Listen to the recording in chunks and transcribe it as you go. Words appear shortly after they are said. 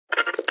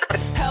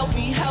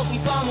help me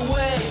find my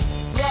way.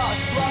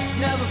 Lost, lost,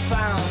 never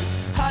found.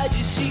 Hide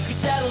your secret,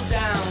 settle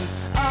down.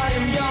 I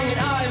am young and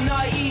I am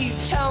naive.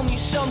 Tell me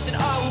something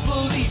I will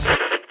believe.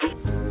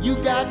 You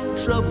got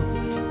trouble,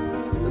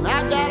 and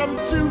I got them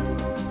too.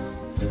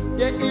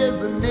 There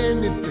isn't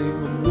anything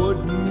I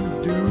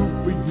wouldn't do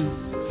for you.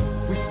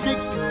 We stick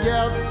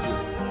together,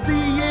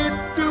 see it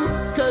through,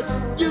 'cause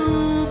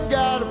you've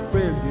got a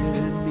friend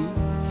in me.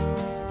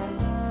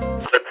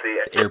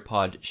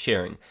 AirPod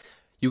sharing.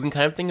 You can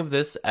kind of think of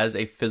this as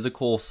a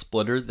physical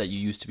splitter that you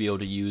used to be able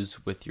to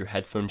use with your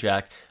headphone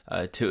jack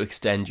to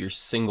extend your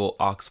single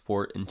aux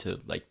port into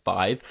like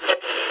 5.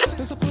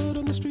 There's a flood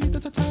on the street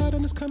that's a tide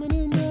and it's coming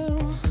in now.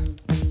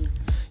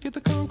 Yet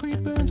the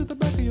concrete burns at the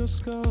back of your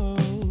skull.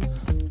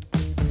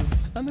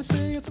 And they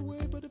say it's a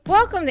way, but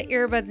Welcome to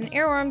Earbuds and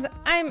Earworms.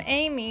 I'm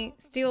Amy,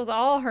 steals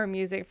all her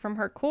music from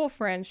her cool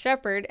friend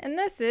Shepard, and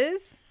this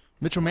is...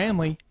 Mitchell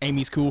Manley,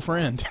 Amy's cool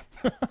friend.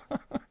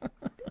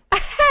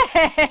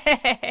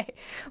 Hey!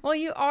 Well,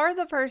 you are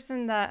the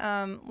person that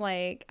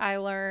I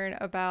learned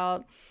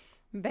about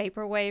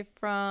vaporwave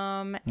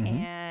from,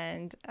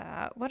 and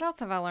what else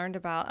have I learned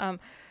about?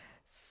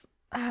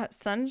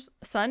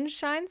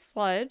 Sunshine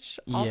Sludge,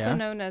 also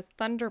known as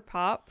Thunder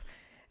Pop.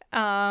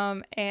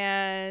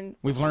 And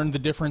we've learned the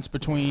difference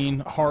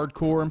between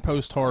hardcore and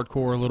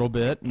post-hardcore a little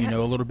bit. You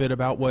know, a little bit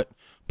about what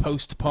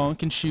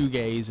post-punk and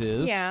shoegaze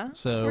is. Yeah,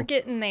 so we're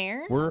getting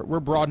there. We're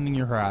broadening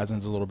your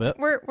horizons a little bit.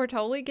 We're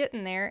totally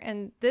getting there.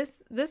 And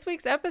this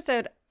week's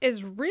episode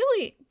is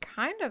really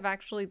kind of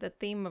actually the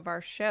theme of our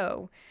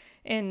show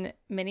in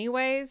many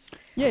ways.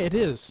 Yeah, it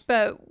is.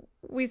 But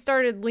we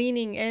started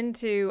leaning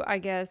into, I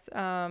guess,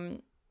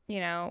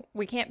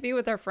 we can't be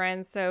with our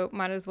friends, so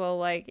might as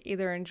well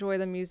either enjoy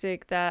the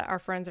music that our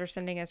friends are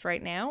sending us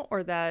right now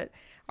or that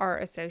are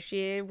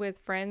associated with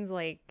friends.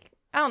 I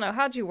don't know,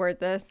 how'd you word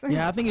this?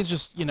 Yeah, I think it's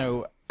just,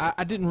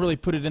 I didn't really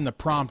put it in the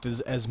prompt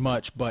as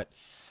much, but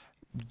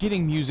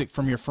getting music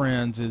from your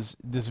friends is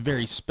this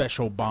very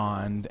special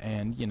bond.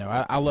 And,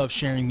 I love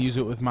sharing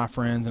music with my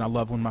friends, and I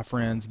love when my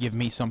friends give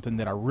me something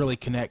that I really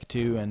connect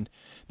to. And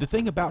the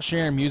thing about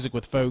sharing music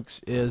with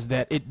folks is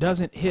that it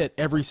doesn't hit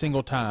every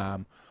single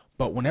time.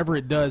 But whenever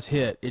it does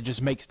hit, it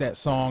just makes that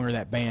song or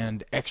that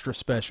band extra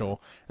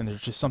special, and there's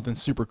just something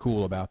super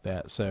cool about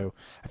that. So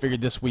I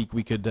figured this week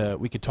we could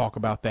talk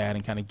about that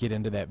and kind of get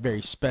into that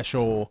very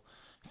special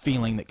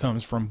feeling that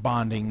comes from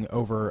bonding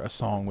over a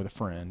song with a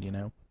friend,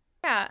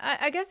 Yeah,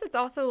 I guess it's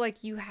also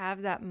you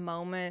have that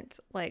moment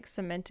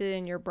cemented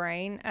in your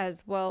brain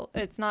as well.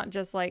 It's not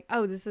just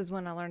oh, this is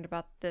when I learned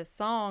about this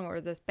song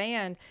or this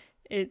band.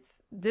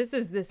 This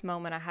is this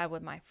moment I had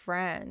with my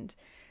friend.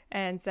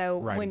 And so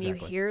when you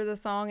hear the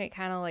song, it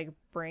kind of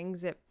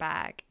brings it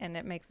back, and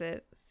it makes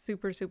it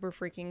super, super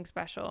freaking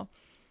special.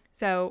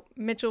 So,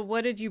 Mitchell,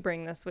 what did you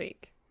bring this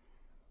week?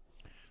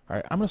 All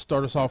right, I'm going to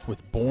start us off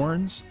with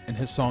Borns and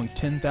his song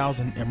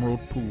 10,000 Emerald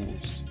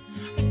Pools.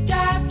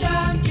 Dive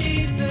down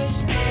deeper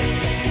still.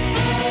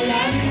 All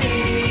I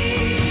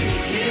need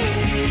is you.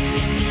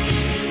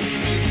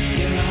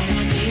 You're all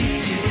I need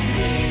to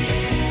breathe.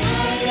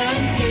 All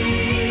I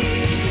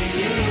need is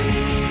you.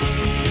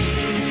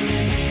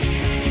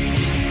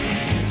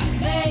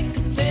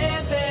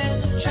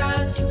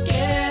 Trying to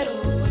get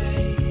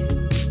away.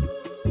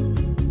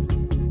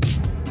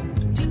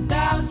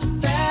 10,000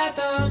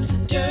 fathoms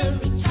under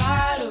a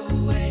tidal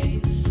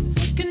wave.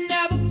 You can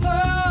never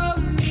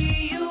pull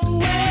me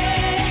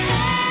away.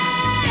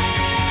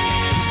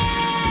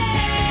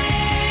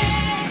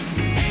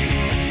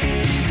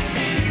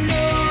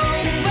 No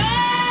way.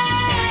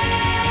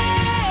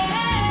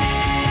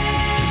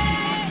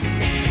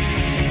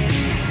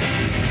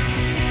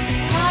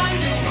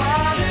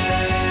 Underwater.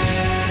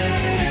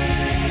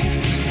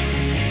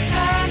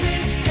 Time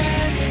is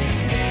standing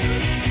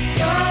still.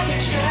 You're the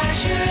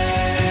treasure.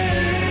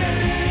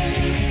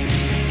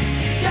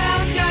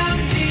 Down, down,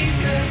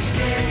 deeper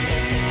still.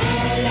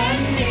 All I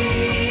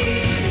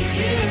need is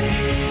you.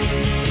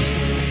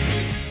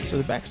 So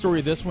the backstory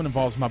of this one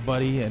involves my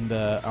buddy and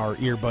our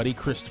ear buddy,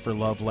 Christopher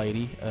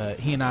Lovelady.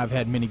 He and I have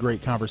had many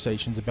great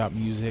conversations about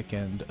music,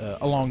 and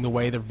along the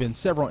way there have been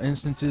several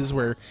instances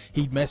where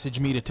he'd message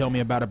me to tell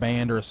me about a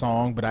band or a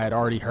song, but I had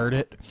already heard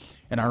it.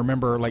 And I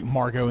remember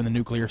Margo and the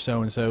Nuclear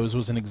So-and-Sos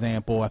was an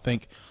example. I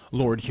think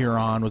Lord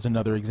Huron was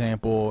another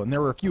example. And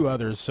there were a few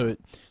others. So it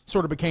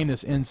sort of became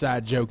this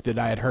inside joke that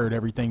I had heard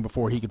everything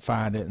before he could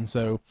find it. And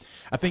so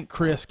I think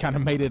Chris kind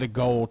of made it a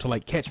goal to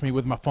catch me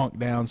with my funk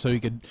down so he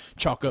could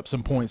chalk up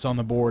some points on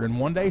the board. And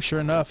one day, sure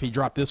enough, he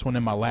dropped this one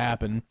in my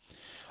lap. And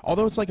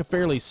although it's a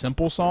fairly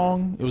simple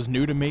song, it was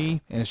new to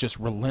me, and it's just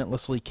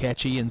relentlessly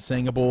catchy and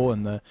singable,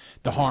 and the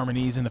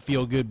harmonies and the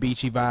feel-good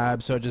beachy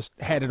vibe, so I just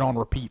had it on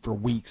repeat for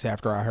weeks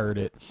after I heard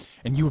it.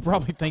 And you would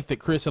probably think that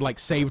Chris had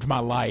saved my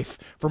life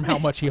from how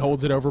much he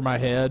holds it over my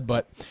head,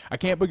 but I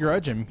can't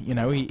begrudge him.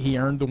 He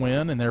earned the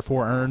win, and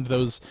therefore earned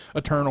those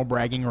eternal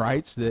bragging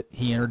rights that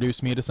he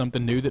introduced me to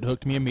something new that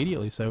hooked me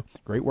immediately. So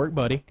great work,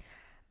 buddy.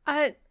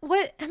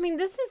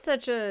 This is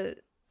such a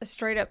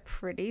straight up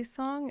pretty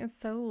song. It's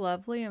so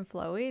lovely and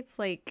flowy. It's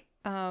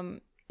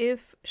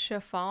if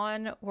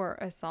chiffon were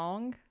a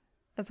song.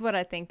 That's what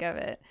I think of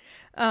it.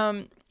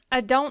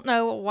 I don't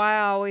know why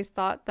I always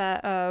thought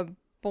that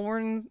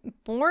Borns.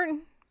 For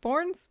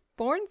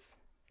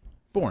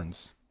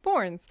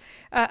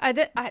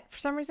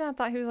some reason I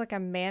thought he was like a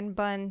man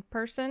bun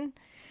person,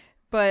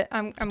 but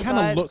I'm Kind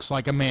glad. of looks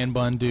like a man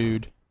bun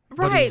dude,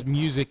 but his Right.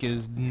 music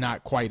is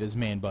not quite as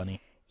man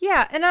bunny.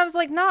 Yeah, and I was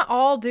like, not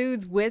all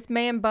dudes with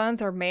man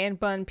buns are man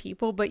bun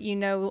people, but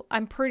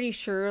I'm pretty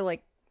sure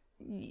like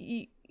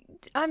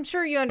I'm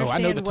sure you Oh, understand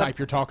I know the what type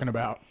you're talking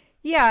about.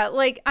 Yeah,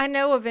 like I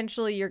know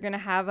eventually you're gonna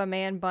have a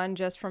man bun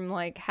just from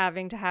like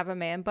having to have a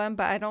man bun,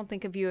 but I don't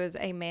think of you as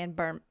a man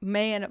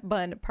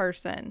bun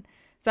person.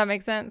 Does that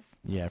make sense?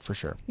 Yeah, for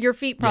sure. Your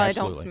feet probably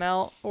don't absolutely.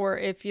 smell, or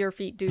if your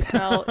feet do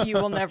smell, you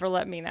will never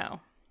let me know.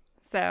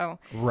 So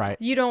Right.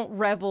 you don't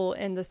revel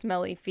in the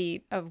smelly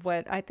feet of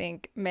what I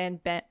think man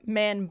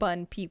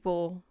bun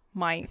people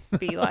might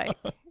be like.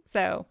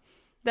 So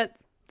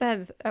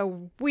that's a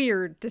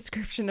weird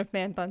description of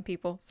man bun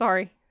people.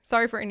 Sorry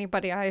for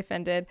anybody I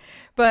offended.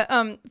 But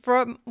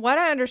from what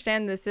I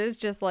understand, this is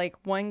just like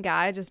one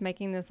guy just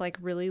making this like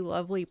really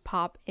lovely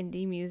pop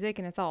indie music,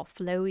 and it's all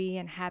flowy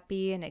and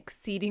happy and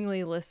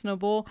exceedingly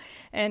listenable.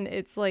 And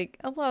it's like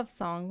a love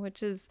song,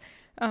 which is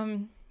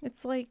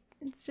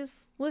it's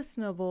just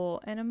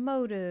listenable and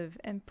emotive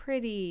and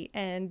pretty.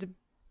 And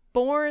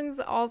Borns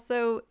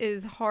also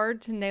is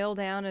hard to nail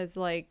down as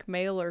like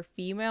male or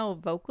female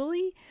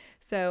vocally.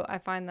 So I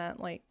find that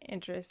like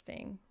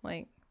interesting.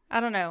 Like, I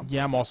don't know.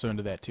 Yeah, I'm also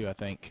into that too, I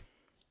think.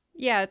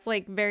 Yeah, it's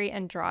like very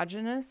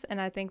androgynous,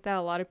 and I think that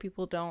a lot of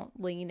people don't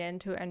lean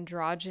into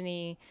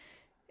androgyny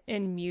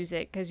in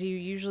music because you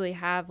usually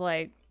have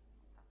like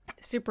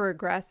super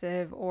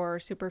aggressive or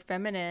super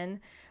feminine,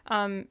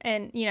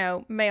 and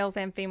males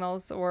and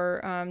females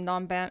or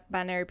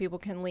non-binary people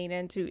can lean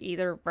into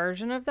either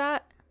version of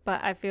that.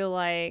 But I feel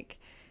like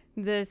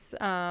this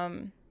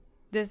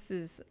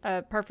is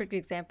a perfect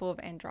example of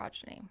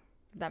androgyny.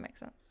 If that makes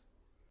sense.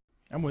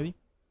 I'm with you.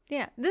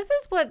 Yeah, this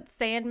is what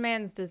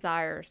Sandman's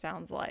Desire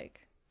sounds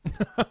like.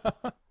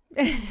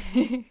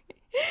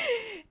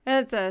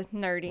 That's a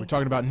nerdy. We're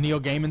talking about Neil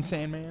Gaiman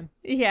Sandman?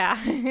 Yeah,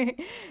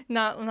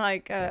 not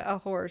like a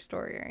horror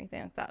story or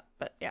anything like that.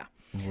 But yeah.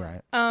 Right.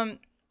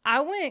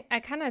 I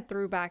kind of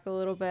threw back a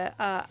little bit.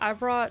 I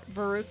brought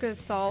Veruca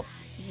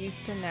Salt's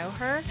Used to Know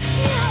Her.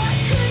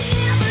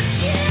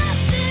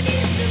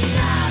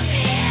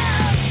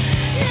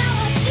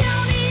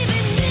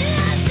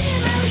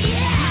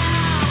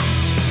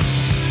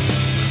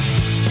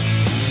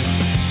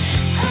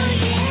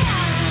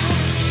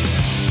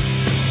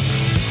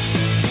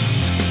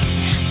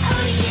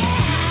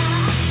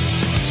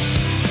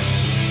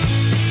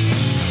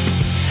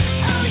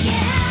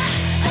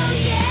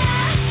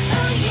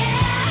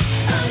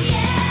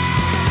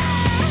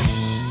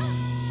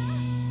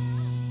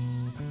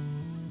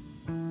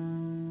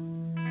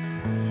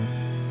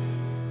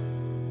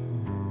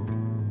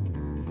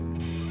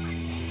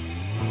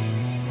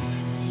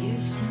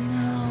 Used to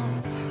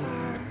know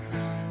her.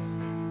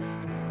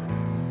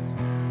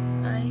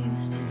 I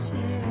used to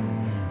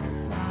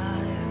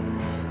terrify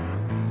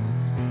her.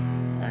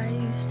 I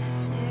used to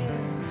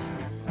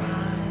terrify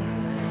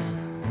her.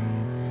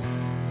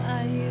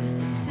 I used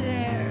to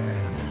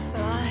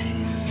terrify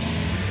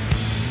her.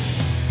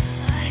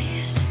 I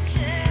used to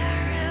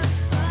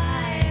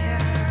terrify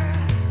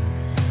her.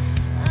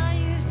 I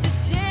used to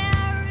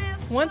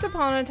terrify. Once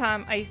upon a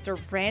time, I used to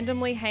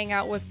randomly hang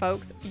out with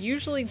folks,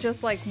 usually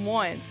just like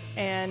once.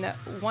 And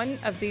one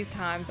of these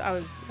times, I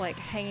was like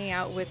hanging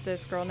out with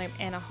this girl named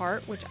Anna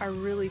Hart, which I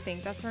really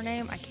think that's her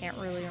name. I can't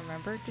really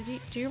remember. Do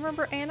you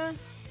remember Anna?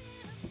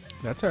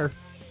 That's her.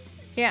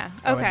 Yeah.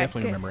 Oh, Okay. I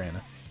definitely good. remember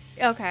Anna.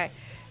 Okay.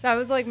 So I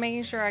was like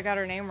making sure I got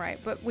her name right,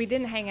 but we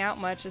didn't hang out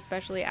much,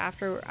 especially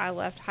after I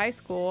left high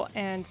school.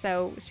 And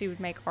so she would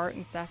make art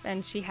and stuff.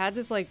 And she had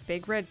this like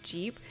big red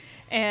Jeep.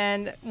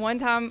 And one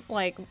time,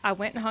 like, I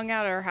went and hung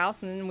out at her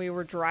house, and then we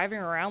were driving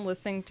around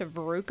listening to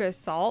Veruca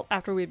Salt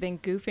after we'd been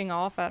goofing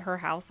off at her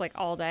house like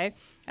all day.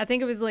 I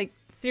think it was like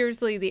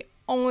seriously the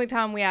only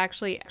time we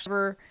actually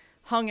ever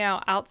hung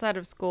out outside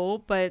of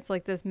school, but it's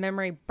like this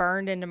memory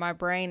burned into my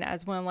brain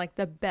as one of like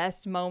the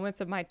best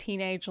moments of my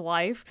teenage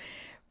life.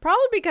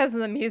 Probably because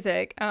of the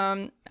music.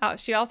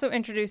 She also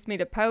introduced me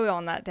to Poe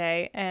on that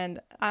day, and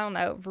I don't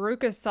know,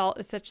 Veruca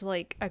Salt is such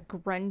like a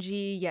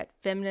grungy yet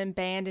feminine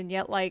band, and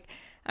yet like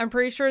I'm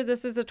pretty sure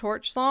this is a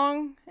Torch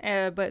song,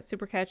 but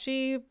super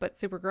catchy, but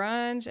super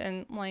grunge,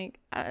 and like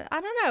I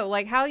don't know,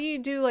 like how you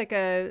do like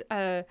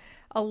a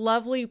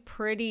lovely,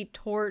 pretty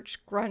Torch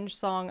grunge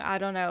song. I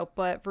don't know,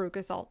 but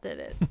Veruca Salt did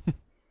it.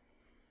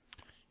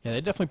 Yeah,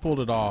 they definitely pulled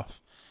it off.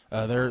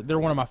 They're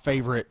one of my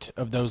favorite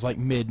of those like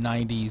mid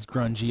 '90s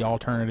grungy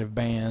alternative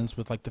bands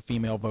with like the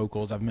female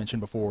vocals I've mentioned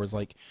before. Is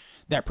like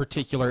that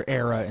particular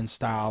era and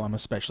style I'm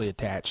especially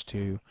attached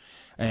to.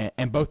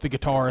 And both the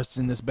guitarists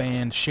in this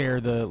band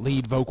share the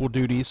lead vocal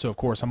duties, so of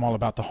course I'm all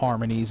about the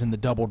harmonies and the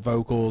doubled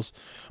vocals.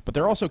 But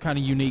they're also kind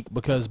of unique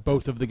because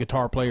both of the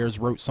guitar players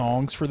wrote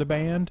songs for the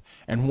band,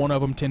 and one of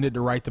them tended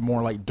to write the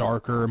more like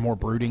darker, more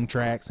brooding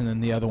tracks, and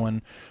then the other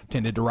one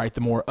tended to write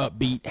the more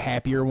upbeat,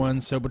 happier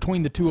ones. So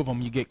between the two of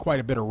them, you get quite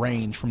a bit of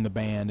range from the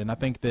band, and I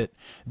think that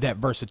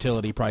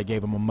versatility probably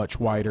gave them a much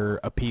wider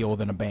appeal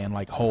than a band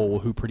like Hole,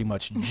 who pretty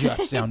much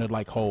just sounded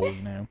like Hole,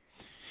 you know.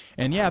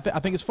 And yeah, I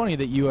think it's funny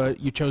that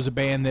you chose a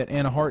band that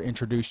Anna Hart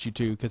introduced you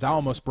to, because I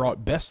almost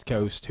brought Best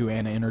Coast, who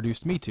Anna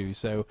introduced me to.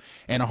 So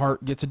Anna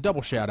Hart gets a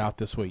double shout out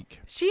this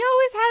week. She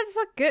always has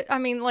a good, I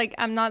mean, like,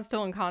 I'm not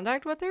still in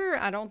contact with her.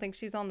 I don't think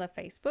she's on the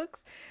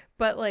Facebooks,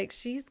 but like,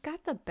 she's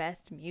got the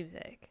best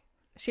music.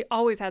 She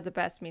always had the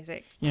best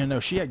music. Yeah,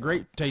 no, she had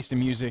great taste in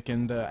music,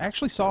 and I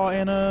actually saw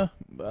Anna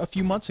a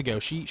few months ago.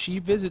 She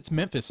visits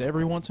Memphis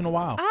every once in a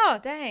while. Oh,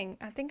 dang.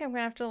 I think I'm going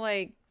to have to,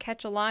 like,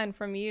 catch a line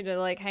from you to,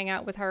 like, hang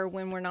out with her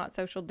when we're not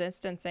social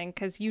distancing,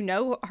 because you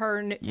know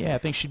her. Yeah, I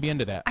think she'd be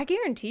into that. I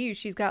guarantee you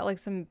she's got, like,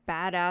 some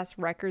badass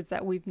records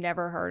that we've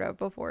never heard of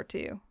before,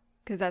 too,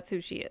 because that's who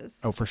she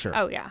is. Oh, for sure.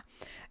 Oh, yeah.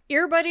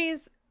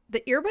 Earbuddies.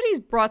 The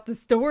Earbuddies brought the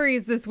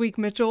stories this week,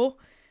 Mitchell.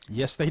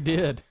 Yes, they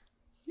did.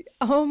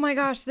 Oh my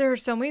gosh, there are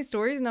so many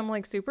stories, and I'm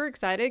like super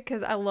excited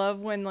because I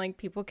love when like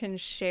people can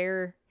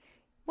share,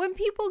 when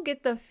people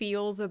get the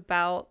feels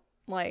about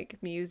like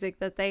music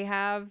that they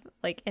have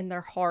like in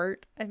their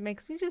heart. It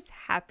makes me just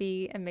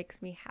happy. It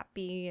makes me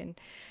happy. And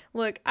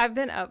look, I've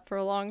been up for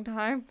a long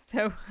time,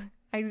 so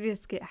I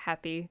just get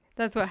happy.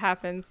 That's what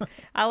happens.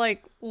 I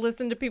like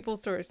listen to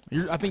people's stories.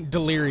 I think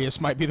delirious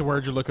might be the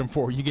word you're looking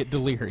for. You get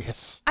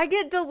delirious. I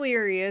get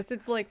delirious.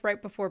 It's like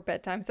right before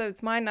bedtime. So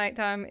it's my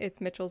nighttime.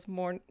 It's Mitchell's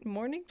morning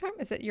time.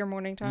 Is it your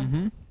morning time?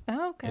 Mm-hmm.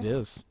 Oh, okay. It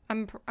is.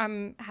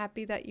 I'm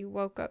happy that you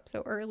woke up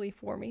so early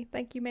for me.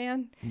 Thank you,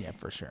 man. Yeah,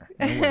 for sure.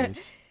 No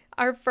worries.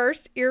 Our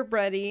first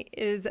earbuddy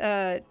is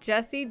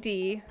Jesse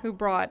D, who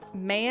brought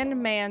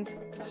Man's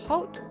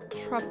Haute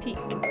Tropique.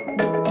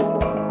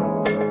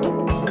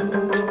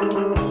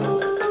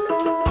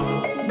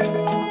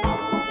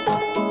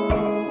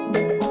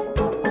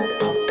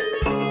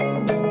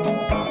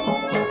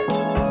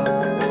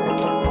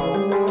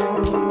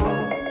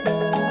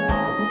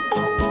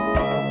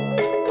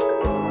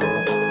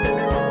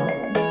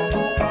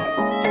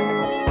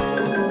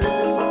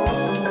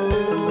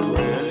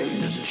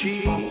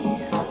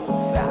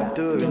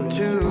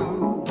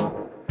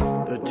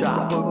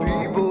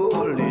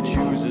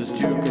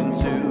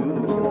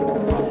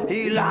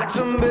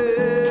 Some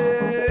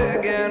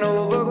big and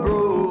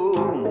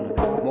overgrown,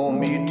 more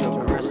meat to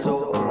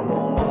gristle,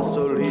 more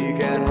muscle he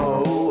can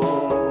hold.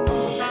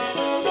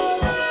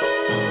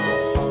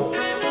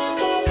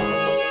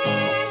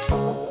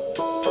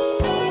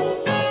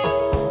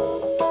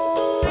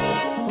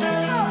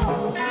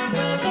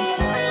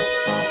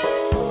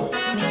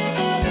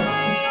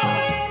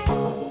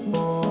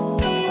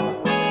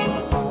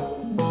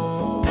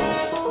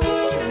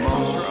 Two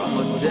monks from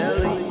a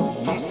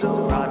deli, he's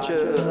so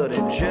Roger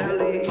and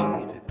jelly.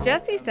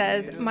 Jesse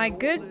says, my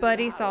good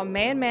buddy saw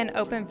Man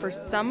open for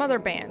some other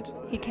band.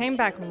 He came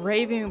back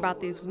raving about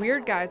these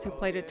weird guys who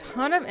played a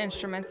ton of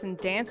instruments and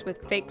danced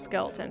with fake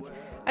skeletons.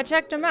 I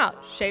checked him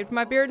out, shaved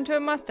my beard into a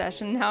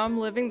mustache, and now I'm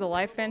living the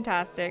life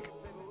fantastic.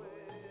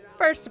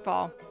 First of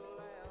all,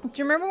 do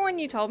you remember when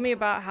you told me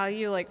about how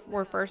you like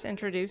were first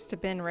introduced to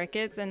Ben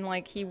Ricketts and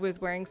like he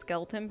was wearing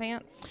skeleton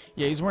pants?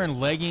 Yeah, he's wearing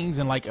leggings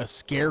and like a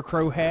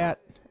scarecrow hat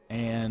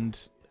and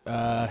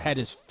had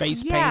his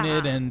face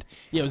painted, and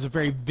yeah, it was a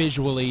very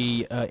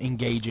visually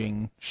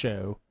engaging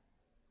show.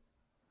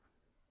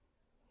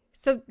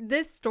 So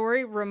this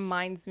story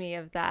reminds me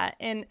of that,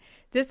 and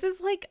this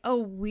is like a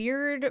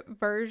weird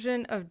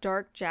version of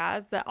dark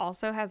jazz that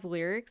also has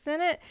lyrics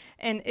in it,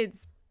 and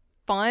it's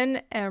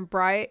fun and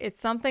bright. It's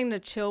something to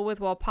chill with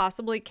while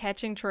possibly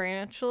catching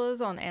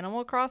tarantulas on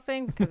Animal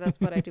Crossing, because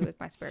that's what I do with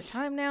my spare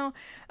time now.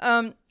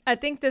 I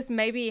think this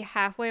may be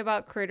halfway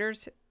about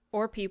critters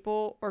or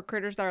people, or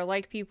critters that are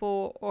like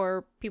people,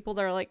 or people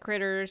that are like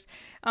critters.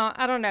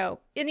 I don't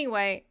know.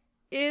 Anyway,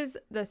 is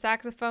the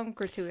saxophone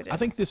gratuitous? I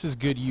think this is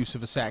good use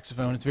of a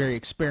saxophone. It's very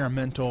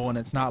experimental, and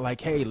it's not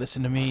like, hey,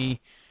 listen to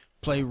me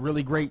play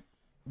really great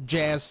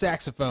jazz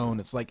saxophone.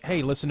 It's like,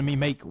 hey, listen to me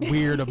make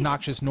weird,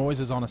 obnoxious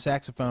noises on a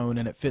saxophone,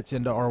 and it fits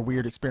into our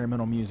weird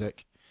experimental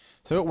music.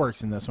 So it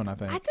works in this one, I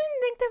think. I didn't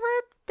think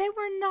they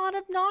were not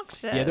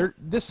obnoxious. Yeah,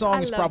 this song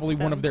I is probably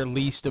loved one of them. their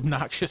least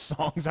obnoxious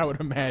songs, I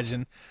would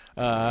imagine.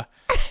 Yeah,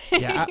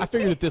 I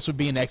figured that this would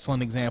be an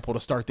excellent example to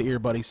start the Ear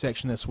Buddy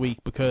section this week,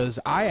 because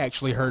I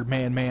actually heard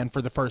Man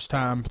for the first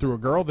time through a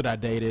girl that I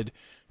dated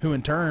who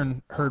in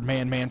turn heard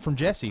Man Man from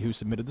Jesse, who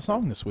submitted the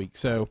song this week.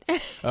 So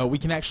we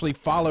can actually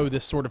follow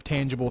this sort of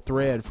tangible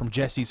thread from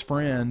Jesse's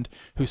friend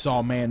who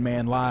saw Man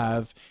Man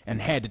live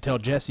and had to tell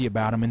Jesse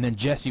about him. And then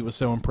Jesse was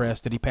so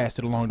impressed that he passed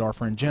it along to our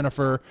friend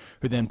Jennifer,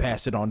 who then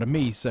passed it on to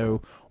me.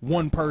 So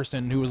one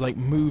person who was like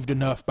moved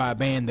enough by a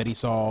band that he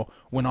saw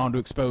went on to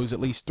expose at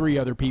least 3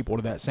 other people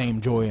to that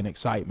same joy and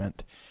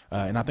excitement.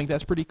 And I think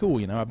that's pretty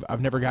cool. You know,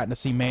 I've never gotten to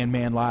see Man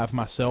Man live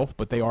myself,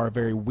 but they are a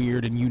very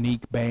weird and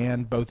unique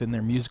band, both in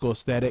their musical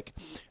aesthetic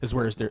as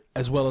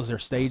well as their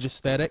stage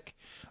aesthetic.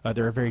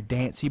 They're a very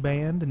dancey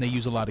band, and they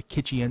use a lot of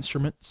kitschy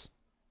instruments.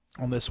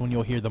 On this one,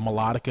 you'll hear the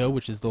melodica,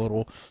 which is the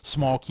little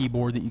small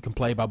keyboard that you can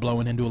play by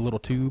blowing into a little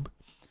tube.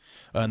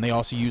 And they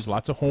also use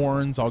lots of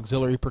horns,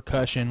 auxiliary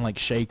percussion like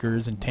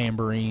shakers and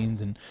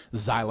tambourines and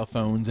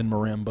xylophones and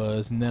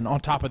marimbas. And then on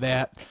top of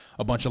that,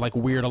 a bunch of like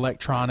weird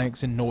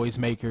electronics and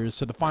noisemakers.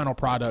 So the final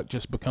product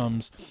just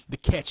becomes the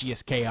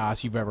catchiest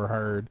chaos you've ever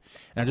heard.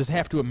 And I just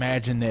have to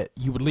imagine that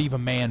you would leave a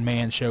Man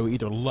Man show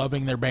either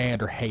loving their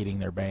band or hating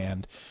their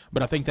band.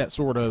 But I think that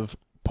sort of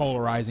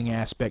polarizing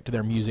aspect to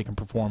their music and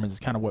performance is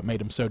kind of what made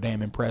them so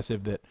damn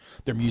impressive, that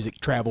their music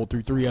traveled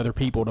through 3 other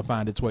people to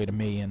find its way to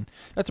me. And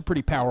that's a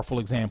pretty powerful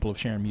example of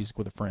sharing music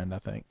with a friend, I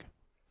think.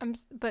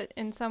 But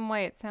in some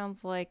way it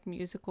sounds like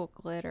musical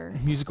glitter.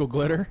 Musical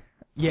glitter?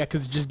 Yeah,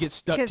 because it just gets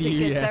stuck to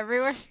you. It gets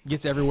everywhere.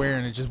 Gets everywhere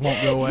and it just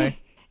won't go away.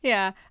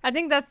 Yeah, I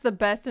think that's the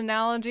best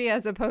analogy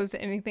as opposed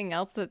to anything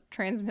else that's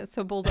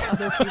transmissible to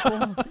other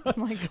people.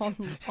 Like on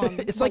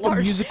it's like a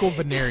musical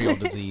venereal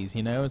disease,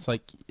 you know? It's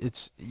like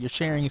you're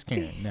sharing is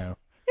caring. No.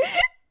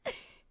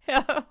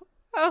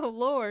 Oh,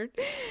 Lord.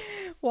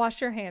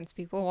 Wash your hands,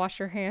 people. Wash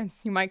your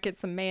hands. You might get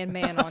some Man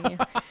Man on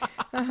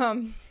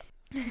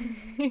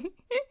you.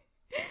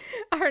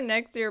 Our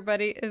next ear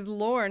buddy is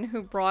Lauren,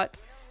 who brought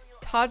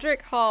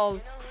Todrick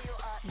Hall's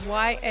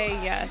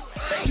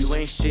YAS. You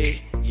ain't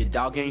shit, your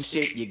dog ain't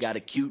shit. You got a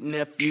cute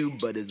nephew,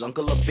 but his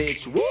uncle a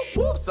bitch. Whoop,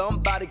 whoop,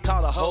 somebody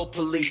call the whole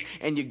police.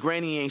 And your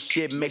granny ain't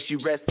shit, makes you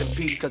rest in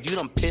peace. Cause you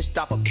done pissed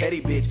off a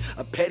petty bitch.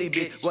 A petty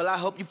bitch, well I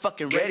hope you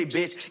fucking ready,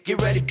 bitch.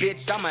 Get ready,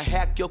 bitch, I'ma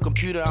hack your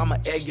computer, I'ma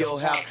egg your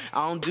house.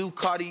 I don't do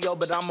cardio,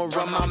 but I'ma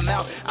run my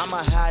mouth.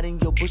 I'ma hide in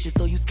your bushes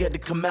so you scared to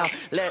come out.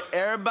 Let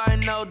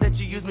everybody know that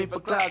you use me for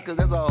clout. Cause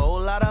there's a whole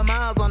lot of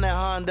miles on that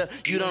Honda.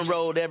 You done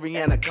rode every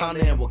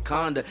anaconda in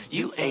Wakanda.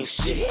 You ain't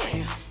shit,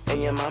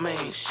 and your mama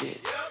ain't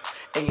shit.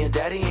 And your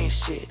daddy ain't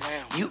shit.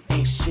 You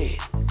ain't shit.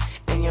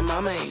 And your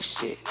mama ain't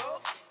shit.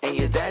 And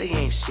your daddy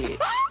ain't shit.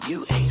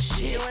 You ain't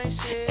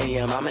shit. And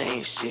your mama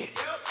ain't shit.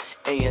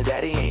 And your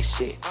daddy ain't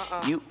shit.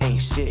 You ain't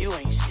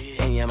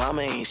shit. And your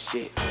mama ain't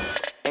shit.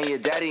 And your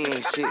daddy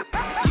ain't shit.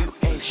 You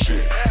ain't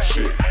shit.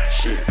 Shit.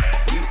 Shit.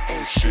 You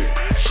ain't shit.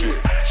 Shit.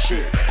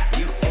 Shit.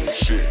 You ain't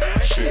shit.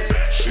 Shit.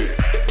 Shit.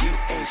 You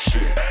ain't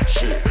shit.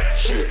 Shit.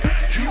 Shit.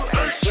 You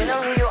ain't shit. You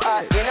know who you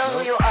are. You know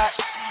who you are.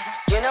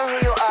 You know who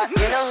you are.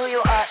 You know who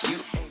you are.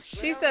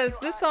 She says,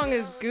 this song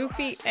is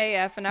goofy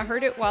AF, and I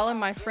heard it while in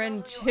my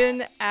friend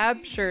Jen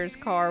Absher's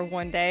car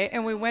one day,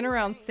 and we went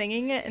around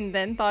singing it and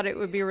then thought it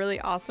would be really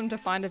awesome to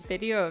find a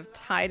video of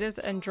Titus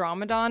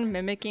Andromedon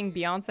mimicking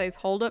Beyonce's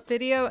Hold Up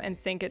video and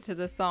sync it to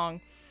the song.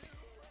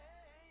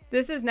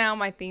 This is now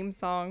my theme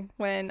song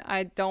when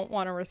I don't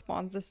want to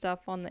respond to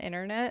stuff on the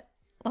internet.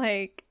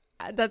 Like,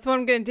 that's what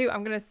I'm going to do.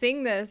 I'm going to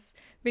sing this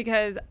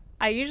because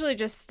I usually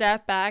just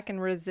step back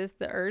and resist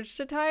the urge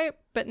to type,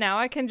 but now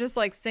I can just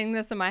like sing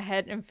this in my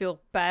head and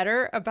feel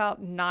better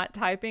about not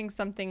typing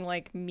something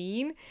like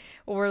mean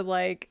or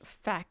like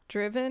fact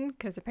driven,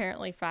 because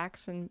apparently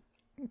facts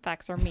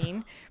are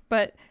mean.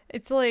 But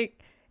it's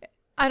like,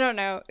 I don't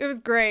know. It was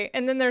great.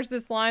 And then there's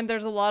this line,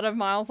 there's a lot of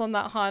miles on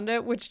that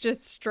Honda, which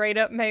just straight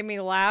up made me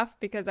laugh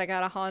because I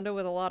got a Honda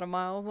with a lot of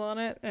miles on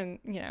it. And,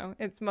 you know,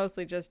 it's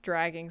mostly just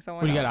dragging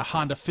someone Well, you else. got a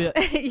Honda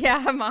Fit?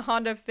 Yeah, my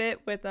Honda Fit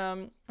with,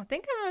 I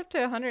think I'm up to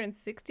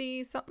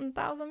 160 something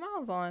thousand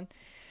miles on.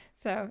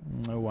 So,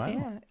 Oh, wow.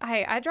 yeah.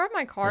 Hey, I drive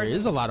my car. There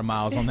is a lot of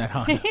miles on that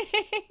Honda.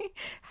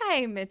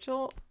 Hey,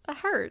 Mitchell, it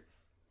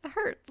hurts. It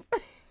hurts.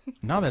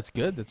 No, that's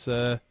good.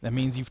 That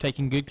means you've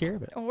taken good care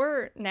of it.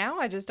 Or now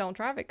I just don't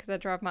drive it because I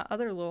drive my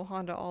other little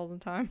Honda all the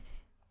time.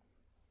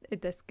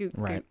 The Scoot,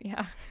 Right.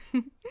 yeah.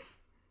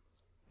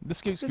 The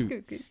Scoot.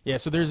 Scoot. Yeah,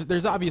 so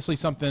there's obviously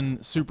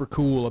something super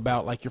cool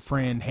about like your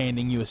friend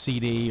handing you a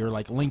CD or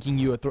like linking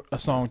you a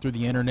song through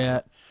the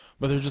internet.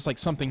 But there's just like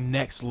something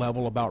next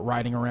level about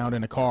riding around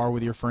in a car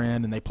with your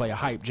friend and they play a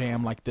hype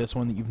jam like this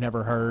one that you've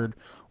never heard,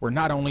 where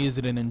not only is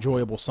it an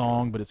enjoyable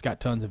song, but it's got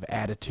tons of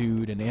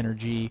attitude and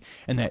energy,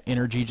 and that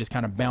energy just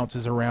kind of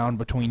bounces around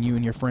between you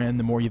and your friend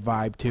the more you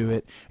vibe to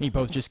it. And you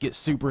both just get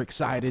super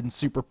excited and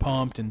super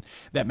pumped, and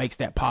that makes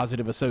that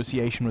positive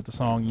association with the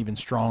song even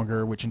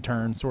stronger, which in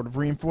turn sort of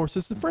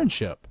reinforces the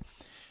friendship.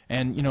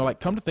 And, you know, like,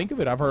 come to think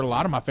of it, I've heard a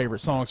lot of my favorite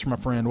songs from a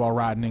friend while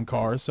riding in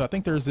cars. So I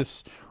think there's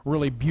this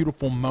really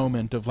beautiful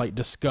moment of, like,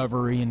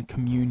 discovery and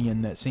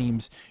communion that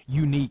seems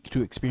unique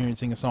to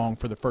experiencing a song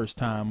for the first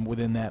time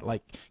within that,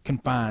 like,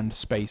 confined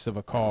space of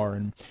a car.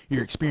 And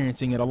you're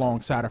experiencing it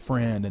alongside a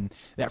friend, and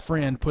that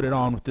friend put it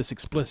on with this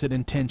explicit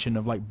intention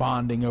of, like,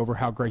 bonding over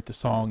how great the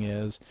song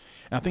is.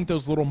 And I think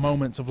those little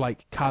moments of,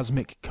 like,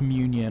 cosmic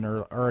communion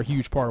are a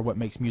huge part of what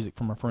makes music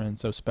from a friend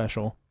so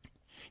special.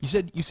 You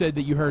said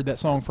that you heard that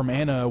song from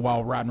Anna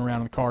while riding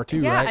around in the car too,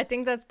 Yeah, right? I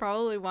think that's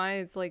probably why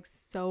it's like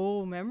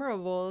so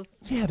memorable.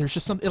 Yeah, there's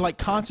just something, it like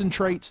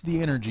concentrates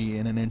the energy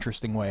in an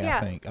interesting way. Yeah.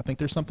 I think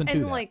there's something to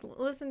And that. like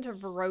listen to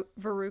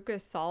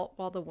Veruca Salt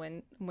while the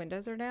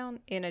windows are down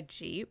in a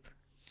Jeep.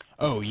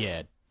 Oh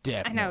yeah,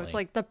 definitely. I know, it's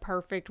like the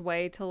perfect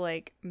way to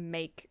like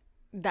make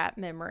that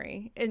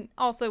memory. And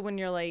also when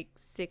you're like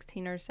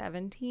 16 or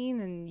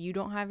 17 and you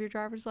don't have your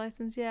driver's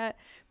license yet,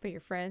 but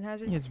your friend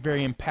has it. It's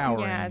very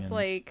empowering. Yeah, it's and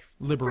like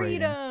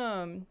liberating.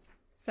 freedom.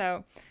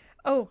 So,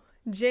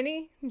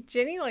 Jenny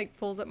like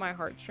pulls at my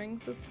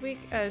heartstrings this week.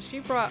 She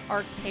brought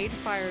Arcade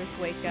Fire's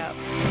 "Wake Up."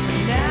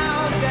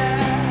 Now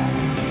that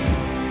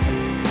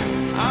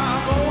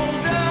I'm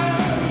older,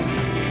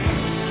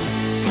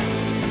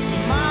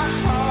 my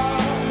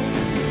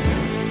heart's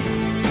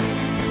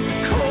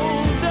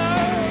colder,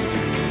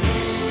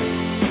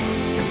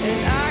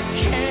 and I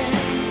can't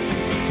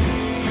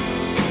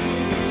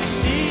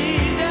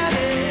see that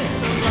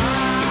it's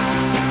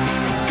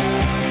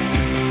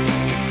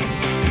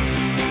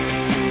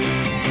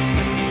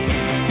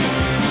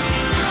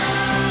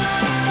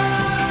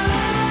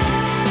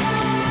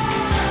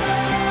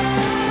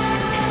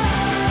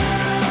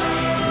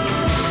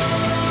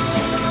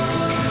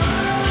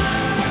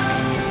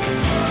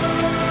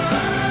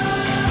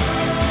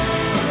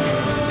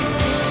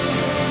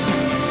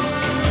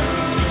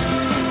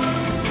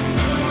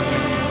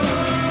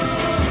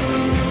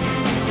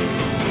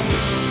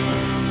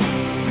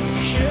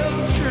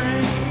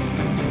children,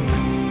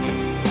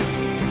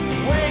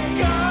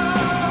 wake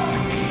up,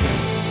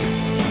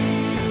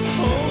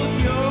 hold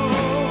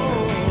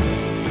your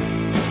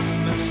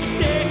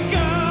mistake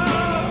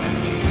up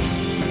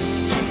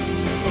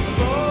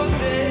before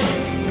they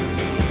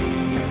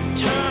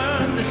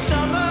turn the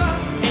summer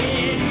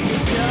into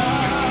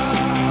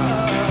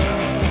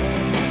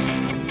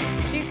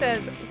dust. She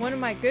says, "One of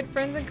my good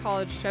friends in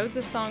college showed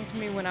this song to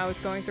me when I was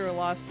going through a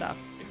lot of stuff.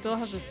 Still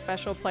has a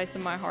special place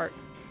in my heart."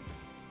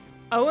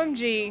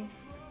 OMG,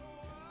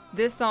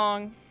 this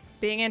song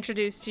being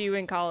introduced to you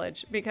in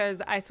college,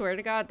 because I swear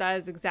to God, that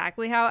is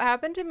exactly how it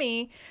happened to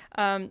me.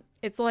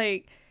 It's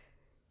like,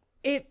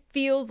 it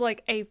feels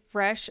like a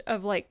fresh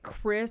of like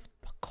crisp,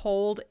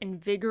 cold,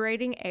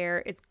 invigorating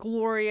air. It's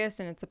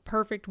glorious and it's a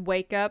perfect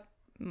wake up,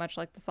 much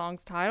like the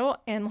song's title.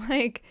 And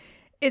like,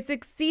 it's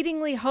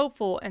exceedingly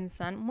hopeful and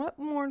somewhat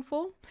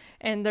mournful.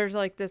 And there's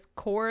like this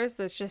chorus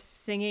that's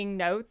just singing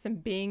notes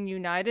and being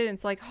united. And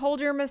it's like,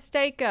 hold your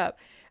mistake up.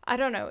 I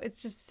don't know.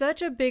 It's just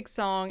such a big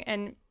song.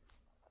 And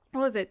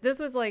what was it? This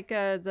was like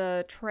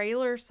the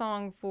trailer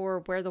song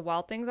for Where the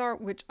Wild Things Are,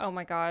 which, oh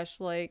my gosh,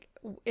 like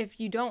if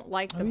you don't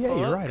like the book.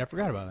 You're right. I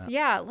forgot about that.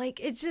 Yeah, like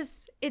it's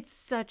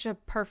such a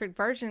perfect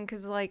version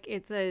because like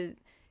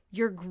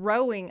you're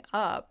growing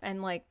up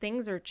and like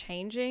things are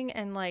changing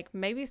and like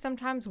maybe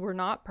sometimes we're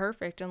not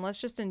perfect and let's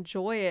just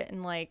enjoy it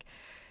and like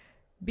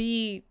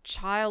be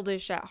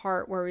childish at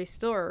heart where we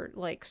still are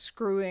like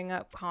screwing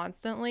up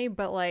constantly,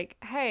 but like,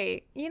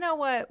 hey, you know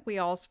what? We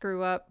all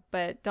screw up,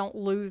 but don't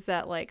lose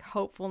that like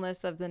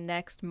hopefulness of the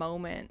next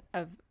moment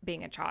of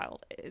being a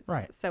child. It's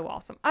Right. so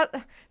awesome.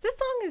 This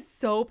song is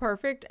so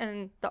perfect,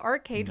 and the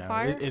Arcade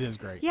Fire. It is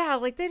great. Yeah,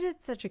 like they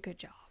did such a good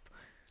job.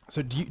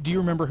 So do you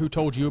remember who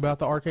told you about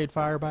the Arcade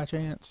Fire by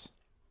chance?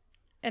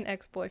 An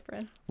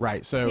ex-boyfriend.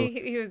 Right. So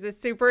He was a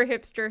super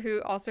hipster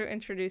who also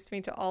introduced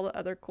me to all the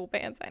other cool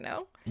bands I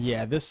know.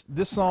 yeah, this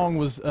song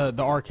was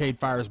the Arcade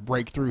Fire's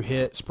breakthrough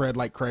hit, spread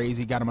like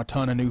crazy, got him a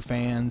ton of new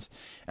fans.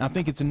 And I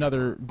think it's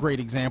another great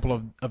example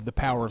of the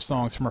power of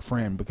songs from a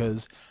friend,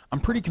 because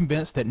I'm pretty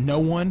convinced that no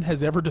one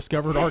has ever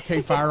discovered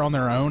Arcade Fire on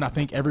their own. I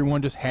think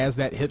everyone just has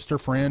that hipster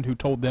friend who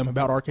told them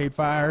about Arcade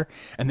Fire,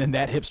 and then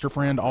that hipster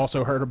friend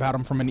also heard about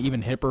them from an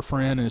even hipper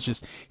friend, and it's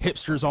just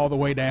hipsters all the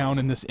way down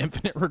in this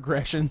infinite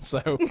regression.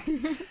 So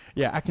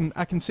yeah, I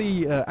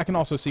can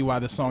also see why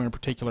this song in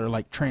particular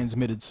like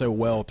transmitted so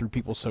well through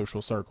people's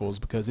social circles,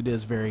 because it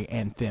is very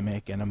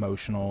anthemic and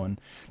emotional and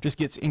just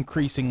gets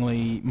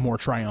increasingly more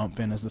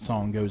triumphant as the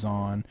song goes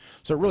on.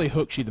 So it really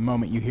hooks you the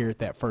moment you hear it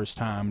that first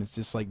time. It's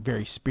just like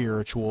very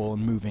spiritual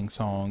and moving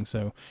song.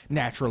 So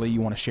naturally you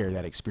want to share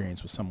that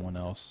experience with someone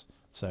else.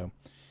 So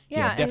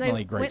yeah, definitely and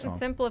they a great went song. and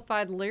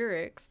simplified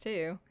lyrics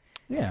too.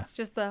 Yeah. It's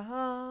just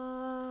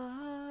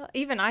the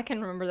even I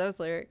can remember those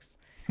lyrics.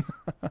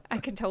 I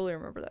can totally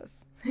remember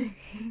those.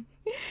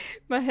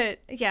 But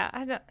yeah,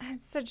 I don't.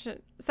 It's such a.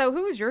 So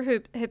who was your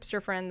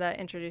hipster friend that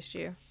introduced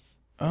you?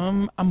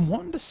 I'm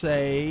wanting to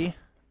say,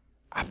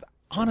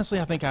 honestly,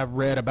 I think I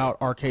read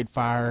about Arcade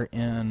Fire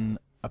in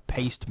a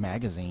Paste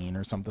magazine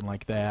or something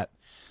like that.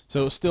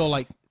 So it was still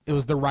like it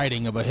was the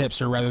writing of a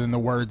hipster rather than the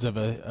words of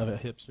a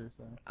hipster.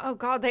 So. Oh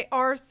God, they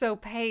are so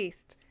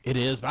paced. It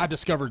is, but I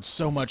discovered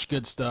so much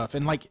good stuff,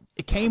 and like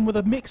it came with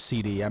a mix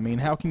CD. I mean,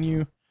 how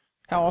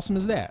awesome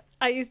is that?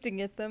 I used to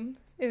get them.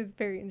 It was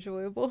very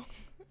enjoyable.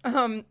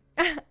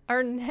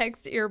 Our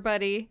next ear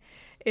buddy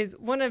is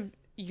one of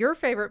your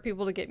favorite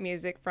people to get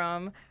music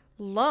from,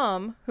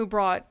 Lum, who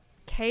brought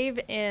Cave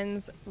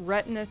In's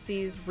Retina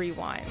Seas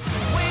Rewind.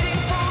 Waiting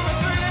for the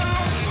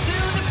thrill to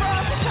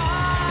defrost the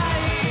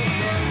time.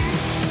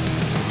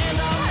 And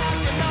I'll have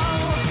to know,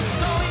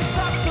 going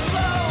soft to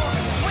blow,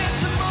 is when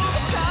to move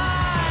a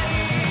time.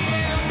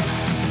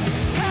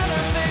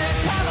 Counterfeit,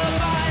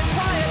 colorblind,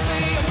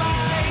 quietly a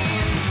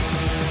mind.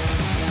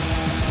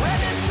 When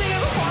it see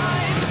the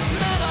wine,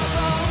 metal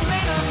bone,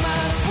 made of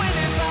minds,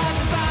 winning by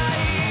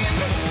design.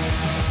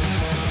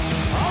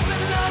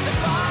 Open up and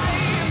find.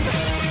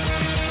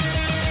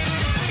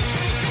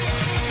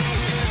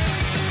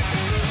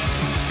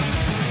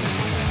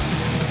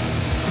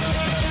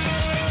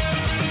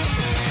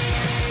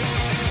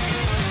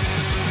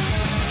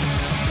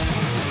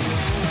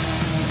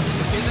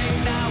 Giving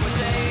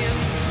nowadays,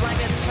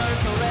 planets turn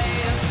to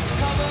rays,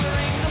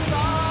 covering the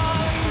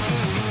sun.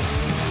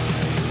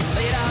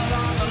 Laid out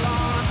on the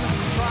lawn,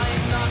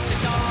 trying not to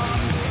yawn,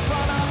 in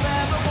front of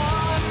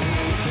everyone.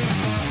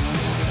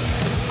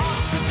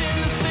 Oxygen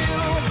is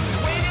still,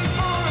 waiting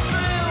for a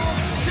thrill,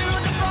 to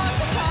defrost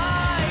the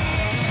time.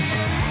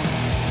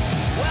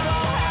 Well,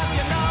 I'll have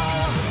you know,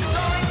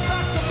 going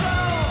soft to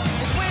blow,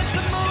 is when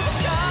to move a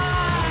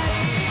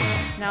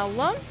chime. Now,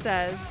 Lum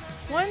says,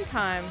 one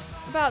time,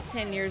 about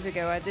 10 years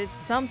ago, I did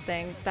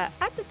something that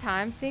at the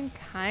time seemed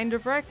kind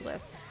of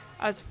reckless.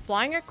 I was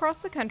flying across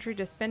the country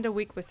to spend a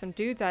week with some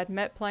dudes I'd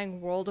met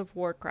playing World of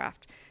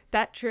Warcraft.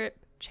 That trip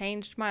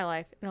changed my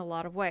life in a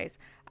lot of ways.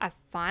 I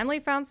finally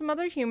found some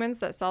other humans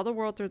that saw the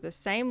world through the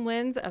same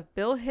lens of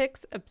Bill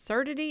Hicks'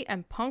 absurdity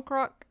and punk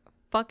rock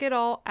fuck it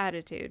all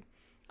attitude.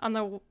 On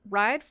the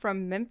ride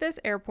from Memphis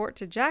Airport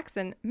to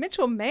Jackson,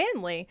 Mitchell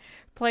Manley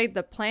played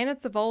the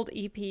Planets of Old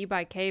EP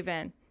by Cave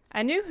In.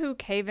 I knew who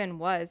Cave In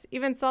was,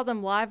 even saw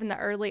them live in the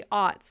early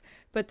aughts,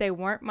 but they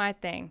weren't my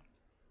thing.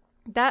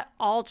 That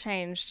all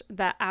changed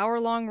that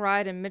hour-long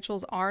ride in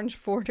Mitchell's orange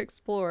Ford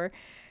Explorer.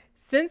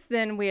 Since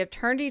then, we have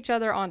turned each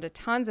other on to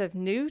tons of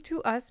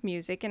new-to-us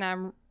music, and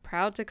I'm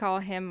proud to call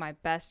him my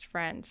best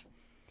friend.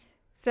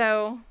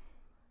 So,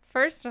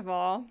 first of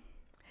all,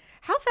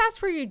 how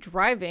fast were you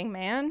driving,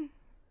 man?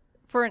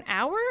 For an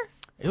hour?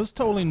 It was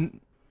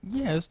totally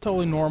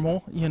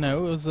normal. You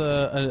know, it was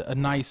a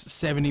nice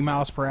 70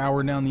 miles per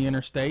hour down the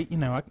interstate. You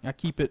know, I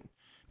keep it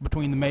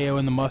between the mayo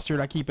and the mustard.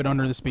 I keep it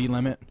under the speed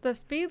limit. The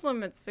speed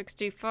limit's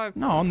 65.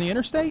 No, on the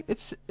interstate,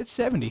 it's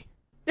 70.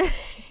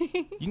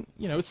 you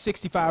know, it's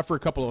 65 for a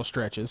couple of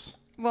stretches.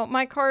 Well,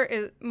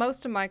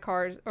 most of my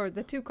cars, or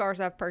the two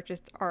cars I've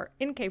purchased, are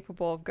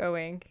incapable of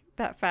going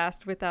that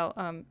fast without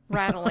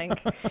rattling.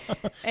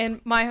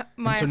 And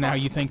so now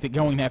you think that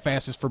going that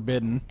fast is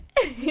forbidden.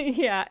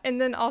 Yeah, and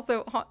then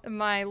also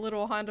my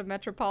little Honda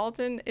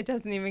Metropolitan, it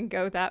doesn't even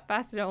go that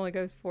fast. It only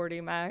goes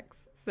 40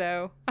 max,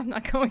 so I'm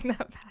not going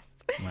that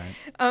fast.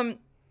 Right.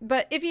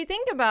 But if you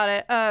think about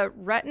it,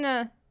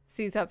 Retina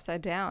sees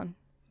upside down.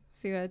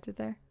 See what I did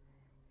there?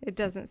 It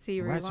doesn't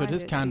see rewind. Right, so it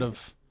is kind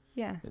of...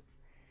 Yeah.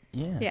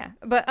 Yeah. Yeah,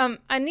 but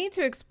I need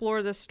to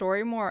explore this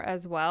story more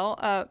as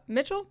well.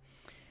 Mitchell,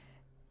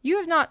 you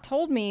have not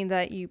told me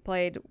that you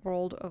played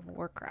World of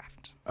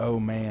Warcraft.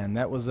 Oh man,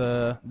 that was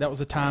a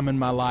time in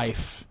my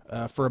life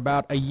for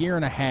about a year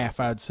and a half,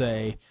 I'd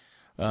say,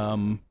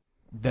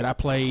 that I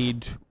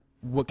played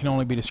what can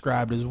only be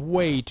described as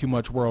way too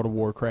much World of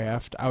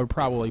Warcraft. I would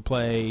probably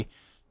play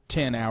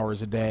 10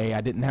 hours a day.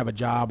 I didn't have a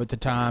job at the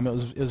time. It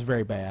was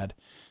very bad.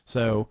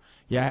 So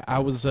yeah, I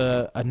was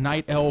a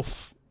night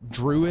elf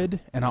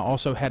druid, and I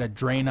also had a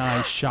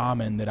Draenei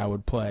shaman that I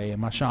would play, and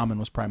my shaman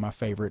was probably my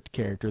favorite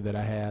character that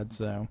I had.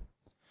 So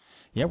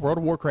yeah, World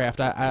of Warcraft,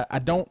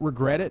 I don't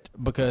regret it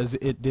because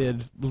it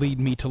did lead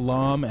me to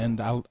Lum, and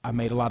I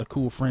made a lot of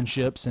cool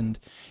friendships, and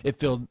it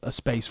filled a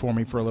space for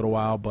me for a little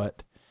while,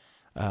 but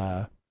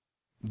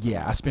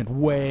yeah, I spent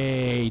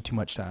way too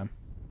much time.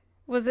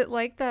 Was it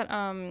like that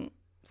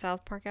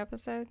South Park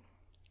episode?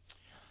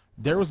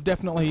 There was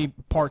definitely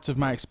parts of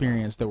my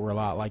experience that were a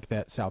lot like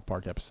that South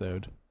Park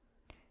episode.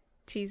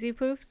 Cheesy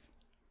poofs?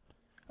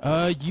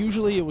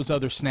 Usually it was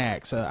other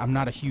snacks. I'm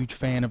not a huge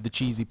fan of the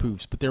cheesy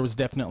poofs, but there was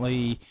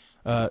definitely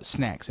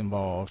snacks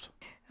involved.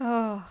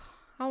 Oh,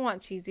 I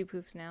want cheesy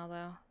poofs now,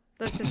 though.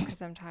 That's just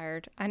because I'm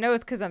tired. I know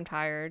it's because I'm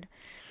tired.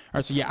 All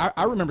right, so yeah,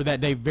 I remember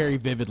that day very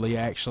vividly,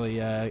 actually.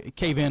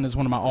 Cave In is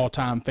one of my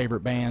all-time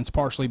favorite bands,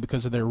 partially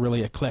because of their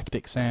really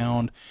eclectic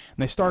sound.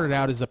 And they started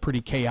out as a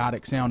pretty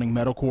chaotic-sounding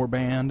metalcore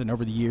band, and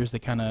over the years they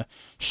kind of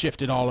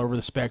shifted all over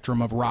the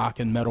spectrum of rock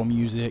and metal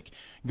music,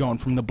 going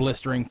from the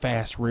blistering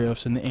fast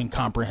riffs and the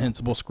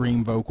incomprehensible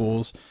scream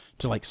vocals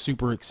to like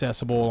super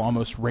accessible,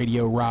 almost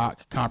radio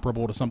rock,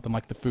 comparable to something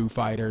like the Foo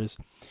Fighters.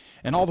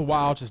 And all the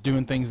while just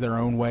doing things their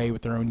own way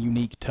with their own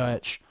unique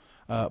touch.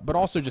 but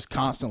also just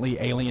constantly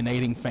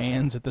alienating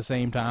fans at the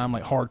same time.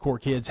 Like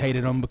hardcore kids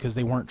hated them because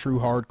they weren't true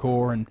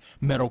hardcore, and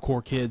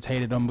metalcore kids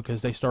hated them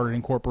because they started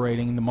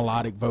incorporating the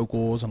melodic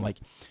vocals and like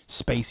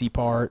spacey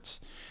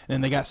parts.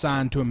 And they got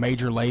signed to a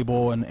major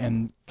label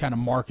and kind of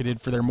marketed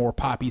for their more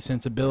poppy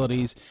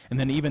sensibilities. And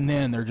then even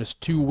then, they're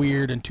just too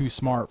weird and too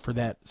smart for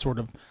that sort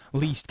of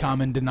least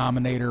common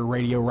denominator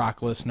radio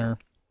rock listener.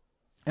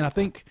 And I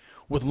think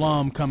with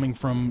Lum coming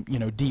from,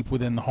 deep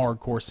within the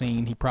hardcore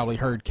scene, he probably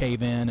heard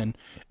Cave In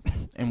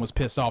and was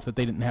pissed off that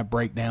they didn't have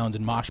breakdowns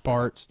and mosh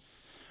parts.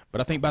 But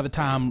I think by the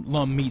time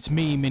Lum meets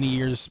me many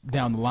years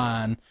down the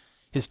line,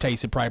 his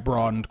taste had probably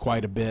broadened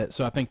quite a bit.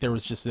 So I think there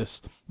was just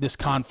this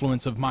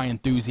confluence of my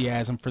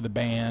enthusiasm for the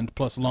band,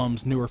 plus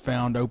Lum's newer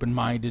found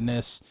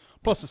open-mindedness,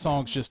 plus the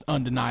song's just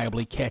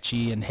undeniably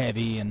catchy and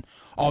heavy, and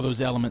all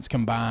those elements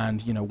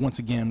combined, once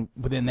again,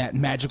 within that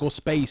magical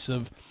space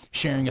of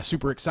sharing a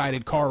super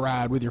excited car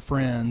ride with your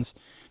friends,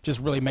 just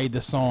really made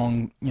this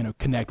song,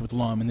 connect with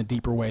Lum in the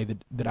deeper way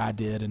that I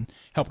did, and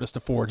helped us to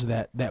forge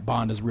that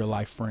bond as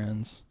real-life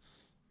friends.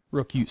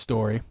 Real cute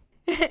story.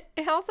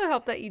 It also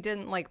helped that you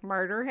didn't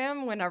murder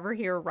him whenever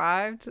he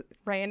arrived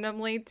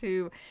randomly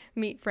to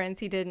meet friends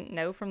he didn't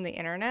know from the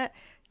internet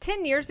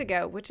 10 years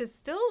ago, which is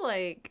still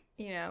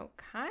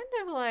kind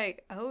of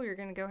like, oh, you're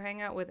going to go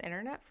hang out with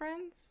internet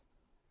friends?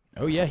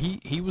 Oh yeah, he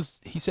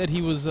said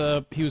he was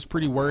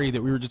pretty worried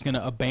that we were just going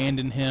to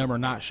abandon him or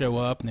not show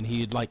up, and then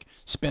he had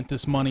spent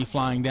this money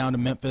flying down to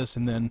Memphis,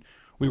 and then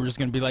we were just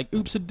going to be like,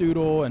 oops a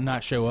doodle, and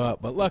not show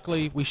up. But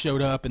luckily we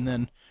showed up, and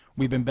then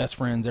we've been best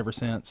friends ever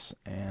since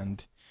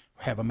and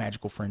have a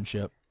magical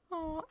friendship.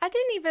 Oh, I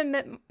didn't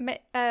even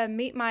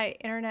meet my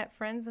internet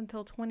friends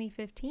until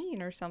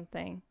 2015 or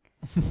something.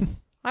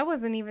 I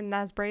wasn't even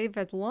as brave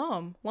as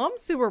Lum.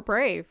 Lum's super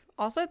brave.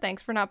 Also,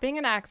 thanks for not being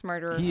an axe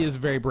murderer. He is a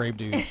very brave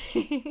dude.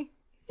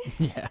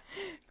 Yeah.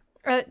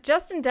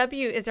 Justin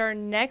W. is our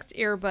next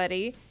ear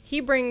buddy. He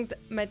brings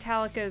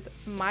Metallica's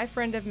My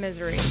Friend of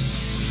Misery.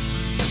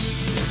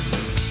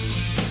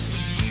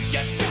 You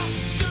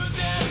just stood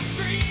there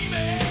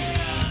screaming,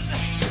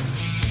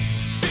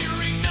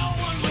 fearing no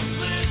one was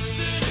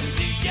listening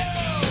to you.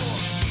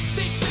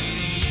 They say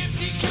the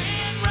empty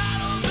can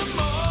rattles the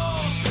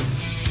most.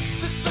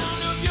 The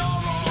sound of your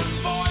own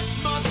voice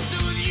must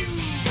soothe you.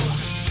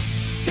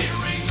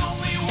 Hearing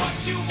only what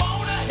you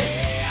wanna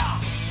hear,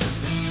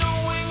 and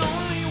knowing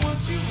only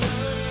what you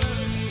heard.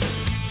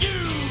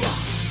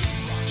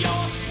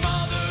 You're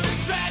smothered in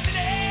tragedy,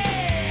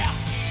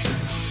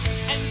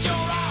 and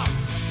you're out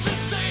to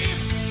save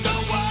the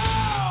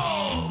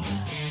world.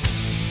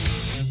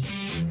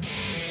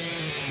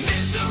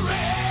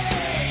 Misery,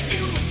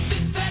 you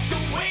insist that the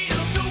weight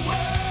of the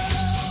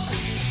world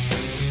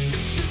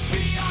should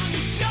be on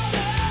your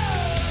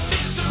shoulders.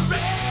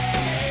 Misery,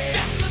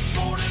 that's much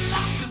more to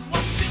life than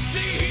what you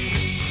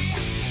see.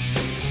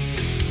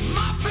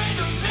 My friend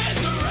of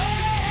misery.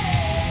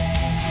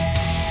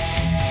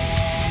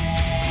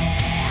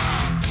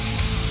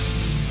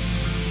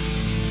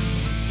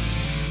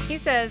 He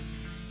says,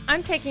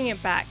 I'm taking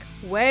it back,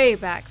 way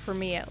back for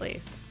me at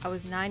least. I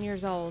was 9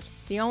 years old.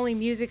 The only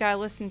music I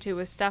listened to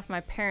was stuff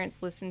my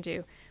parents listened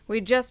to. We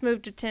had just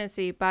moved to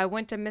Tennessee, but I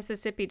went to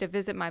Mississippi to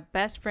visit my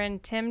best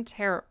friend Tim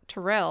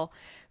Terrell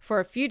for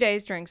a few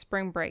days during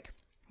spring break.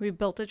 We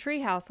built a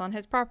treehouse on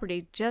his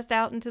property just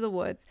out into the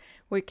woods.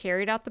 We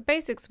carried out the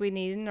basics we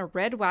needed in a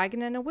red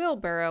wagon and a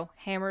wheelbarrow,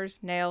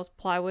 hammers, nails,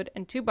 plywood,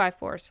 and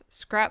 2x4s,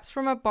 scraps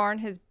from a barn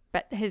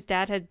his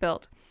dad had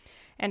built,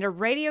 and a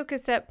radio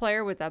cassette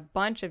player with a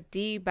bunch of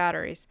D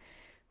batteries.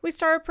 We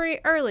started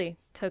pretty early,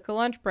 took a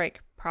lunch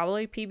break,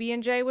 probably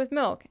PB&J with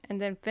milk, and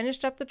then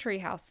finished up the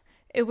treehouse.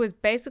 It was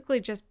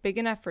basically just big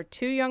enough for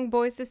two young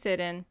boys to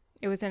sit in.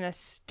 It was in a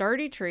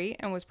sturdy tree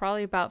and was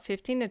probably about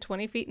 15 to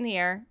 20 feet in the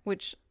air,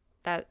 which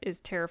that is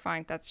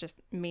terrifying. That's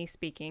just me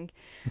speaking.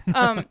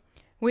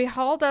 We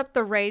hauled up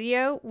the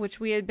radio, which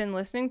we had been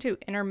listening to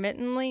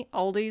intermittently,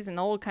 oldies and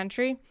old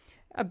country,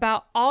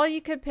 about all you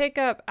could pick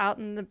up out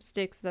in the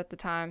sticks at the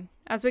time.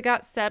 As we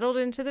got settled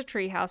into the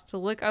treehouse to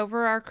look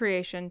over our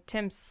creation,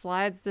 Tim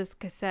slides this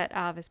cassette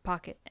out of his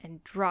pocket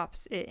and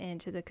drops it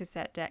into the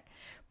cassette deck,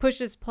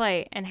 pushes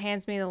play, and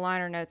hands me the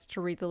liner notes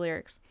to read the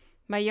lyrics.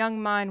 My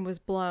young mind was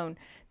blown.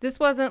 This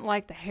wasn't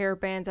like the hair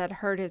bands I'd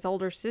heard his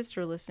older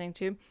sister listening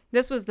to.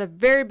 This was the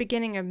very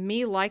beginning of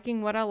me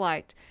liking what I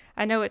liked.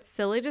 I know it's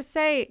silly to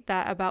say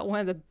that about one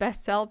of the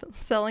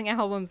best-selling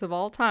albums of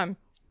all time.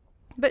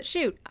 But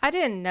shoot, I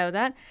didn't know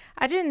that.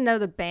 I didn't know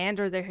the band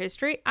or their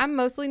history. I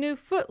mostly knew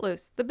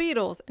Footloose, the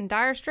Beatles, and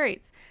Dire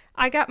Straits.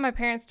 I got my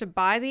parents to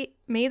buy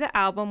me the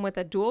album with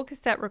a dual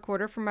cassette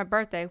recorder for my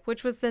birthday,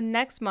 which was the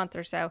next month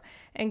or so.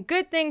 And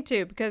good thing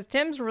too, because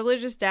Tim's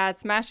religious dad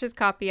smashed his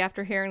copy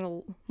after hearing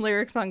the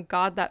lyrics on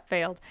God That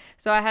Failed,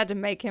 so I had to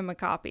make him a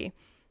copy.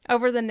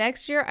 Over the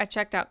next year, I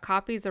checked out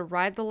copies of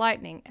Ride the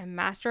Lightning and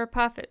Master of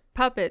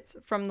Puppets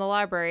from the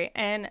library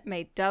and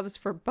made dubs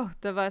for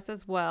both of us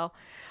as well.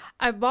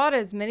 I bought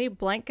as many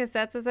blank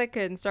cassettes as I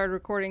could and started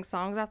recording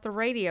songs off the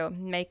radio,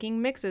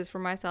 making mixes for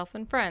myself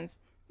and friends.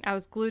 I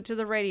was glued to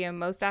the radio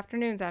most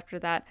afternoons after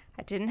that.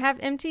 I didn't have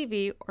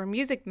MTV or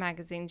music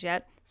magazines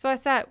yet, so I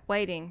sat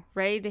waiting,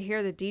 ready to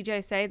hear the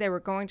DJ say they were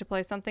going to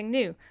play something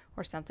new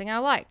or something I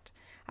liked.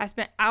 I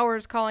spent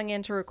hours calling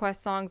in to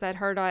request songs I'd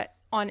heard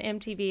on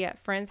MTV at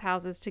friends'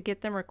 houses to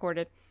get them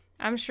recorded.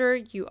 I'm sure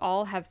you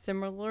all have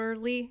similar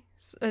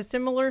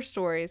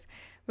stories,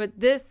 but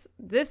this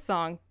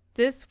song,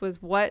 this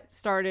was what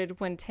started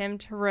when Tim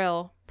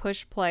Terrell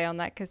pushed play on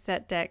that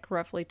cassette deck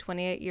roughly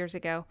 28 years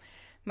ago.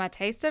 My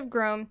tastes have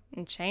grown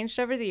and changed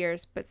over the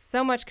years, but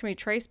so much can be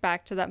traced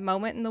back to that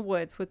moment in the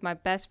woods with my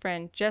best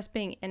friend just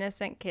being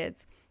innocent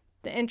kids.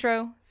 The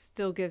intro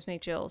still gives me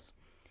chills.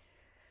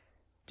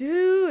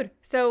 Dude,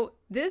 so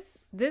this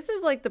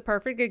is like the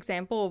perfect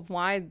example of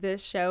why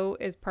this show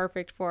is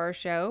perfect for our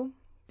show,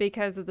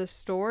 because of the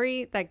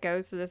story that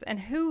goes to this and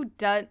who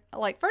does,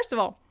 like, first of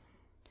all,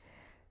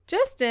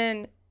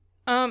 Justin,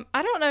 I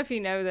don't know if you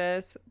know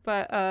this,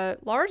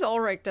 but Lars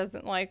Ulrich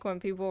doesn't like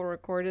when people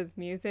record his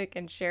music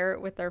and share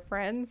it with their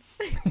friends.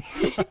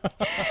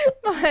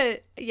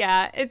 But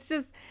yeah, it's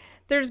just,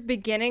 there's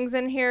beginnings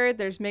in here.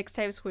 There's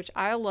mixtapes, which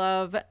I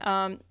love.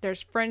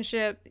 There's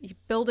friendship,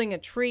 building a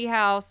tree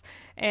house,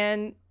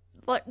 and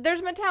like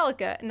there's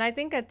Metallica. And I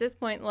think at this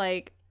point,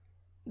 like,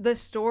 the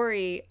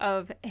story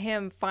of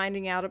him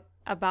finding out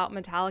about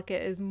Metallica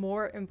is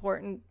more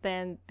important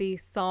than the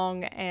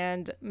song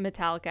and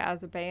Metallica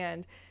as a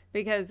band.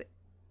 Because,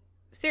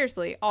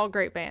 seriously, all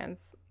great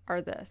bands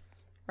are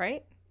this,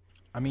 right?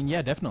 I mean,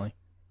 yeah, definitely.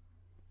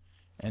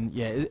 And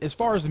yeah, as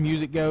far as the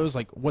music goes,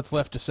 like, what's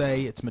left to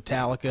say? It's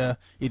Metallica.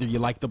 Either you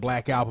like the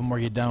Black Album or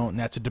you don't, and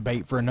that's a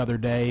debate for another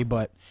day.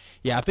 But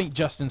yeah, I think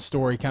Justin's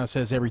story kind of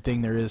says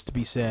everything there is to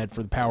be said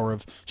for the power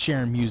of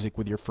sharing music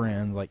with your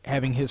friends. Like,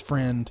 having his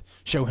friend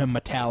show him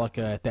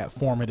Metallica at that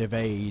formative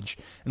age,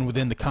 and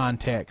within the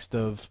context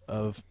of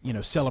you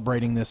know,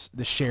 celebrating this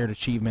shared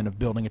achievement of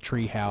building a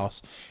tree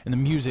house. And the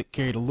music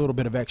carried a little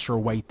bit of extra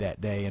weight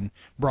that day and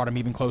brought him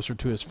even closer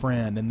to his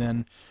friend. And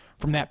then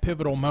from that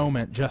pivotal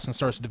moment, Justin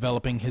starts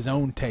developing his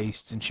own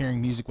tastes and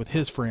sharing music with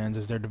his friends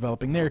as they're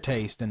developing their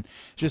taste, and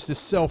just this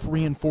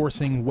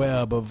self-reinforcing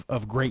web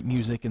of great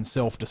music and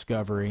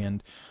self-discovery.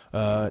 And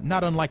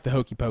not unlike the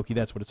Hokey Pokey,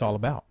 that's what it's all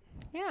about.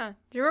 Yeah.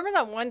 Do you remember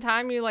that one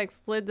time you like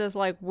slid this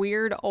like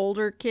weird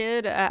older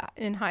kid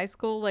in high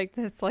school, like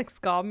this like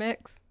ska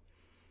mix?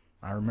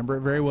 I remember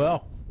it very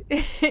well.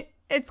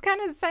 It's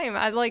kind of the same.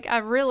 I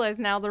realize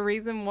now the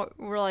reason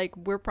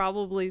we're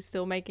probably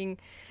still making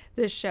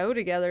this show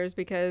together is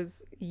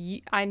because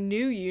I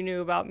knew you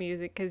knew about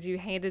music because you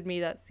handed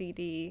me that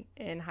CD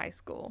in high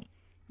school,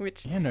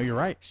 which, yeah, no, you're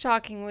right.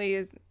 Shockingly,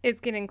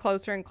 it's getting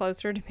closer and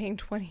closer to being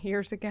 20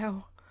 years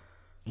ago.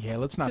 Yeah,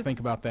 let's not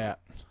think about that.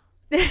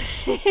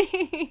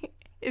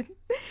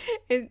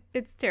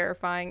 It's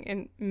terrifying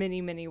in many,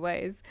 many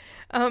ways.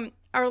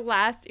 Our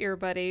last ear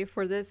buddy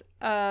for this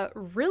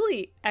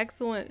really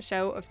excellent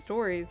show of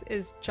stories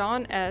is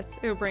John S.,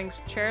 who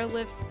brings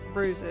Chairlift's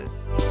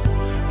Bruises.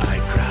 I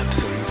grabbed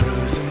some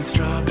frozen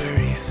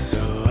strawberries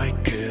so I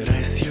could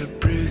ice your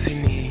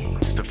bruising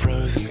knees, but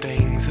frozen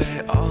things,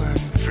 they all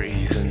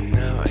unfreeze, and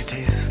now I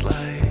taste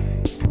like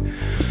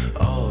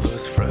all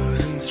those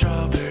frozen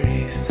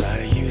strawberries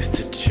I used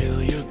to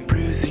chill your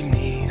bruising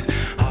knees.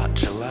 Hot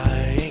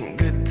July ain't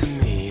good to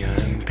me,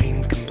 I'm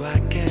pink and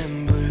black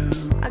and blue.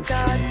 I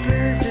got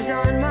bruises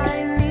on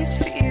my knees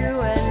for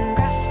you and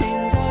grass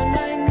stains on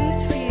my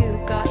knees for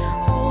you. Got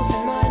holes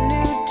in my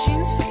new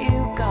jeans for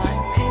you. Got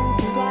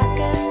pink and black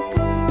and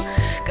blue.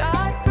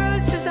 Got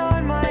bruises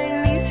on my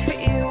knees for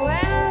you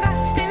and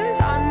grass stains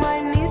on my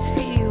knees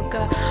for you.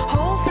 Got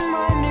holes in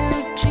my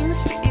new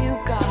jeans for you.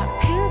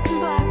 Got pink and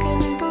black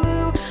and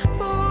blue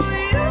for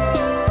you.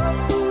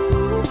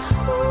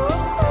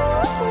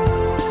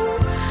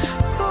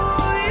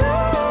 For you.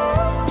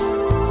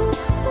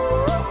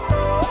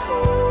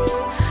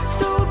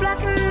 So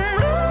black and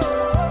blue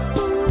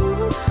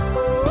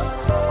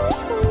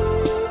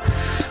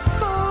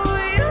for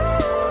you.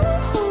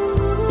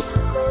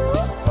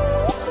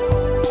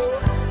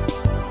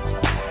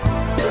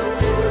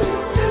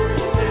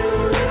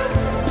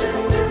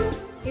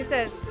 He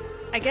says,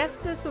 I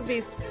guess this would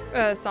be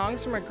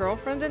songs from a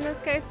girlfriend in this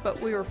case, but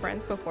we were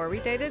friends before we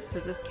dated, so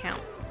this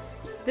counts.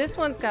 This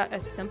one's got a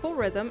simple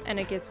rhythm, and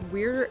it gets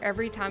weirder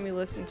every time you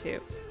listen to.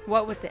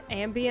 What with the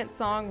ambient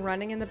song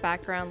running in the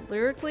background,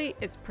 lyrically,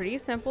 it's pretty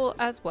simple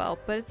as well,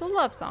 but it's a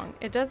love song.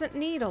 It doesn't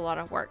need a lot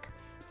of work.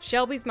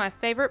 Shelby's my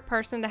favorite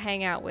person to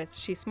hang out with.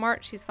 She's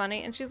smart, she's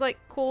funny, and she's like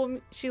cool.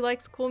 She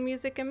likes cool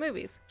music and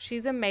movies.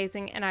 She's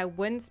amazing, and I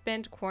wouldn't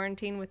spend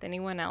quarantine with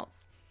anyone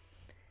else.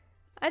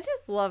 I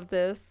just love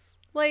this.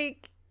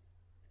 Like,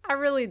 I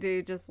really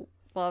do just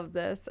love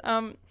this.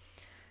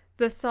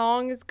 The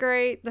song is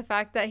great. The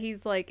fact that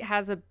he's like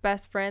has a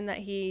best friend that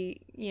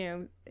he, you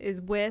know, is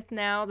with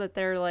now that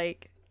they're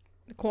like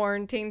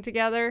quarantined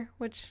together,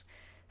 which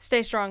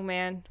stay strong,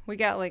 man. We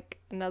got like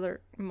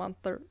another month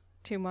or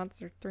 2 months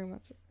or 3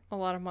 months, a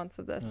lot of months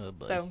of this. Oh,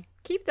 boy. So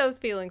keep those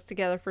feelings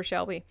together for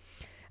Shelby.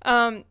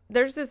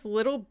 There's this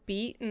little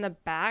beat in the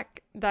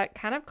back that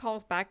kind of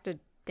calls back to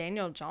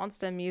Daniel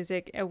Johnston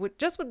music,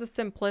 just with the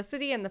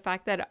simplicity and the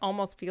fact that it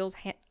almost feels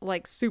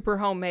like super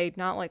homemade,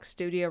 not like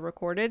studio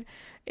recorded.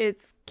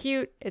 It's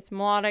cute, it's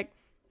melodic.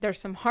 There's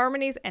some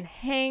harmonies and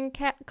hand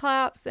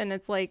claps, and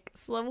it's like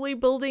slowly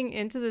building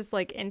into this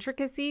like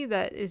intricacy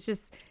that is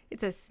just,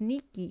 it's just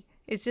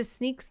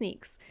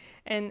sneaks.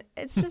 And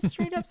it's just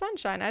straight up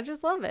sunshine. I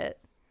just love it.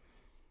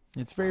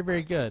 It's very,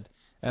 very good.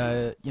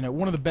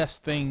 One of the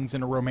best things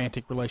in a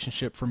romantic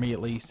relationship, for me at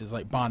least, is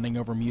like bonding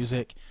over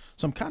music.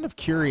 So I'm kind of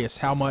curious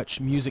how much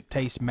music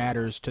taste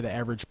matters to the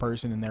average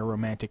person in their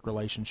romantic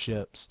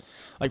relationships.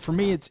 Like for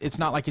me, it's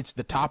not like it's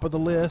the top of the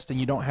list and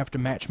you don't have to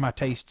match my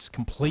tastes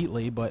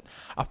completely, but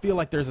I feel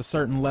like there's a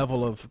certain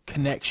level of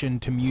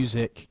connection to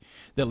music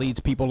that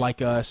leads people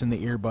like us and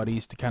the ear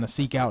buddies to kind of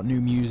seek out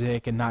new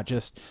music and not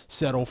just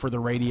settle for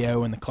the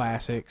radio and the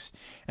classics.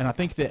 And I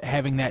think that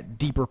having that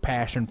deeper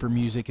passion for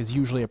music is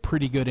usually a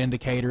pretty good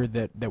indicator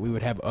that we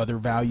would have other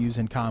values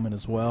in common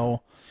as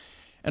well.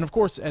 And of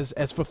course,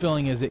 as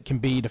fulfilling as it can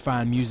be to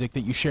find music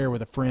that you share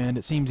with a friend,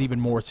 it seems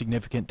even more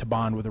significant to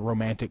bond with a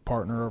romantic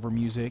partner over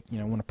music.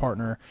 When a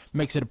partner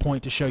makes it a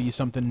point to show you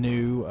something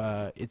new,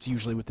 it's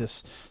usually with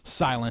this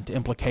silent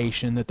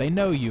implication that they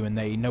know you and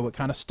they know what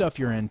kind of stuff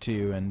you're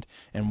into and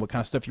what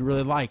kind of stuff you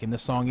really like. And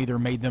this song either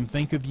made them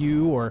think of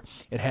you or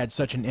it had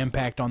such an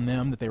impact on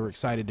them that they were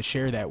excited to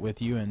share that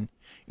with you. And,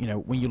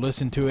 when you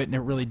listen to it and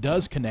it really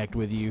does connect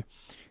with you,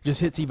 it just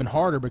hits even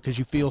harder because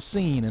you feel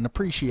seen and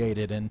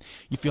appreciated and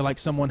you feel like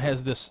someone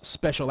has this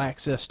special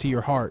access to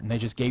your heart and they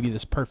just gave you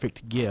this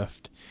perfect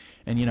gift.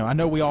 And, I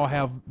know we all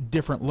have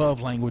different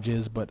love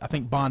languages, but I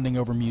think bonding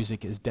over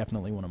music is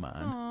definitely one of mine.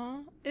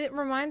 Aww. It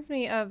reminds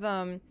me of,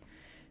 I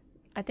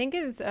think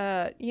it was,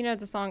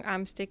 the song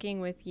I'm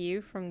Sticking With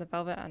You from the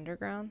Velvet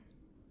Underground.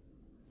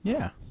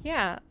 Yeah.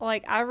 Yeah.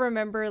 Like, I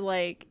remember,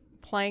 like,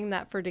 playing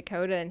that for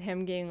Dakota and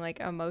him getting, like,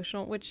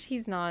 emotional, which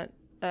he's not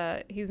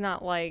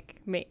like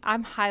me.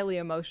 I'm highly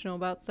emotional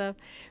about stuff,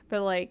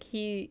 but like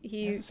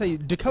he say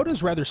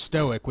Dakota's rather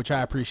stoic, which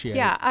I appreciate.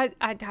 Yeah,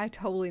 I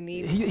totally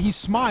need. He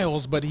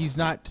smiles, but he's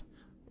not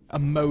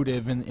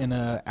emotive in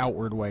a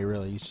outward way.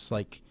 Really, he's just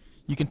like,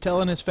 you can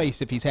tell in his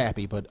face if he's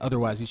happy, but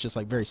otherwise he's just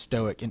like very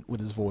stoic with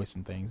his voice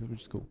and things,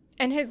 which is cool.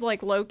 And his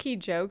like low key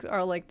jokes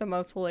are like the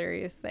most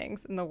hilarious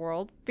things in the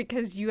world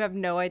because you have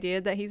no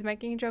idea that he's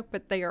making a joke,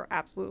 but they are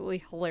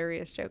absolutely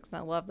hilarious jokes, and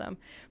I love them.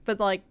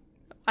 But like,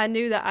 I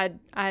knew that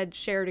I'd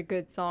shared a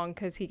good song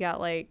because he got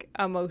like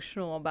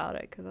emotional about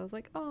it because I was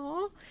like,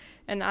 oh,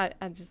 and I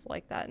just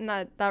like that. And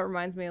that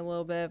reminds me a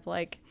little bit of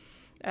like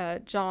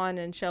John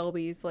and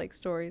Shelby's like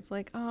stories,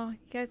 like, oh, you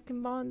guys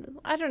can bond.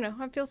 I don't know.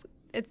 I feel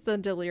it's the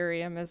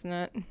delirium, isn't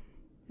it?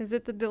 Is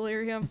it the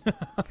delirium?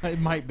 It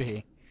might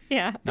be.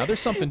 Yeah. Now there's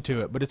something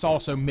to it, but it's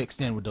also mixed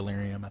in with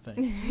delirium, I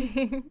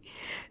think.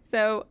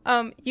 So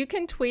you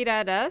can tweet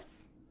at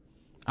us.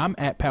 I'm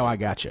at Pow I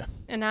Gotcha.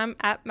 And I'm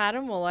at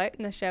Madam Woolite,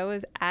 and the show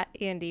is at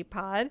Andy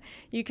Pod.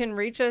 You can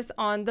reach us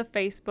on the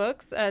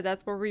Facebooks.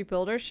 That's where we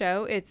build our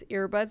show. It's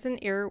Earbuds and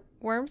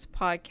Earworms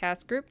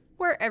Podcast Group,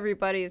 where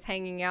everybody is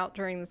hanging out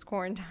during this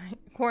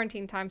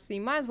quarantine time. So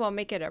you might as well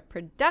make it a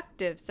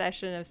productive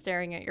session of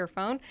staring at your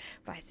phone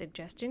by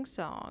suggesting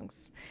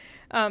songs.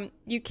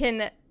 You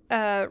can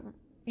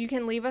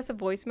leave us a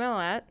voicemail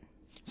at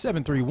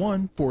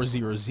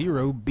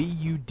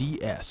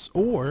 731-400-BUDS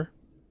or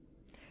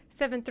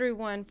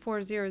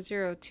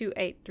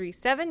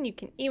 731-400-2837. You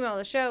can email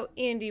the show,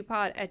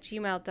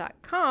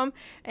 endpod@gmail.com,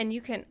 and you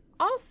can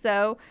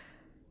also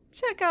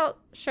check out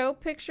show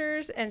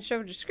pictures and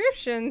show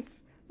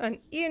descriptions on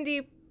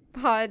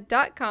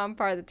endpod.com,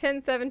 part of the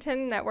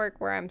 10710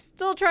 network, where I'm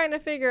still trying to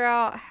figure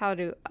out how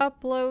to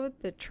upload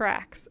the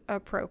tracks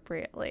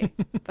appropriately.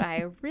 But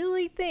I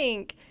really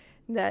think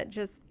that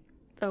just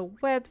the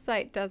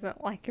website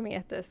doesn't like me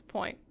at this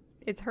point.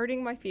 It's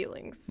hurting my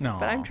feelings,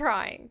 but I'm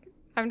trying.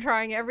 I'm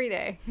trying every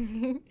day.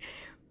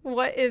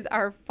 What is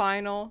our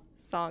final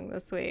song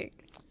this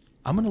week?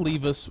 I'm going to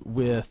leave us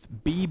with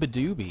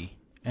Beabadoobie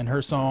and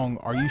her song,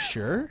 Are You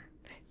Sure?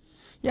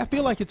 Yeah, I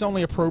feel like it's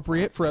only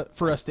appropriate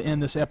for us to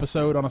end this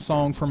episode on a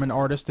song from an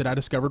artist that I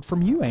discovered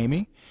from you,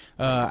 Amy.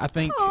 I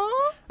think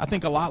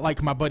a lot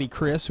like my buddy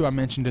Chris, who I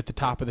mentioned at the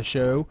top of the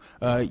show.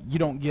 You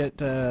don't get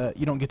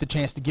the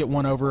chance to get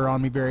one over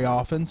on me very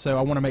often, so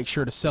I want to make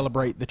sure to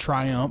celebrate the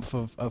triumph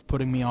of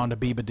putting me on to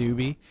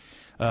Beabadoobie.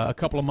 A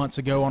couple of months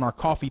ago on our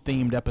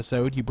coffee-themed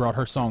episode, you brought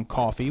her song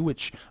Coffee,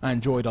 which I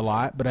enjoyed a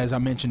lot, but as I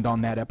mentioned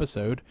on that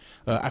episode,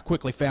 I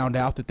quickly found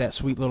out that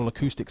sweet little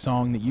acoustic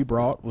song that you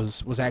brought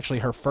was actually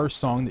her first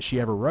song that she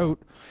ever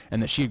wrote,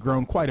 and that she had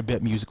grown quite a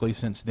bit musically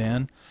since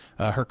then.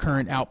 Her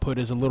current output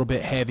is a little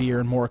bit heavier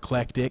and more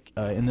eclectic.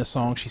 In this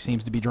song, she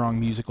seems to be drawing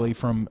musically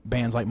from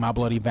bands like My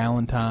Bloody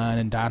Valentine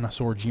and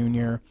Dinosaur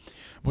Jr.,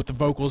 with the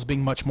vocals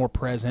being much more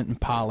present and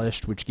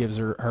polished, which gives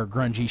her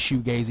grungy,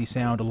 shoegazy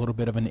sound a little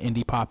bit of an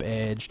indie pop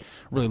edge,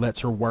 really lets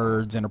her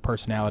words and her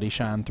personality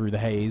shine through the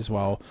haze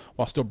while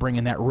still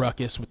bringing that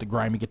ruckus with the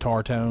grimy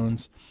guitar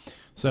tones.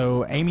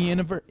 So Amy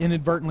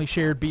inadvertently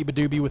shared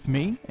Beabadoobie with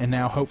me, and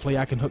now hopefully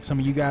I can hook some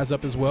of you guys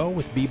up as well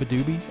with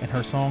Beabadoobie and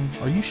her song,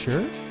 Are You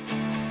Sure?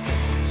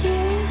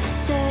 You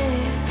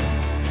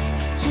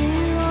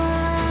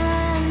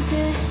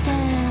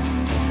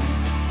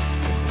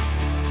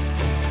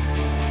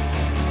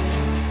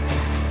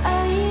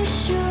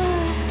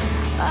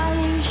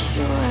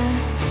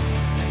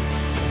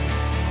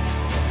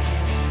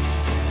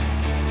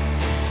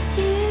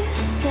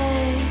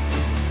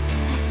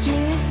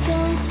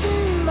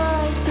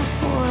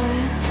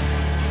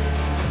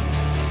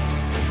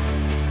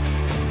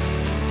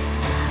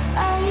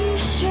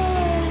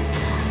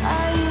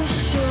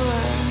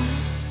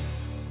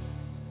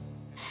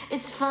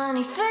It's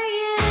funny for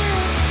you.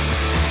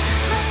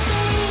 My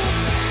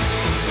state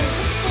stays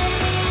the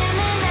same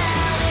in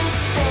outer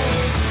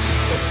space.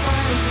 It's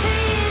funny for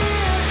you.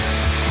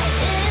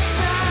 It's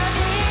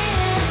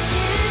obvious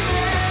you've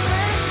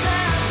never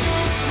felt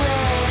this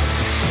way.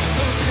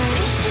 It's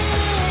pretty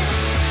shit.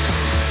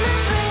 My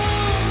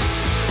brain's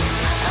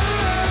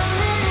alone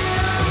and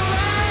no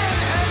one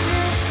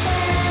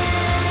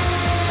understands.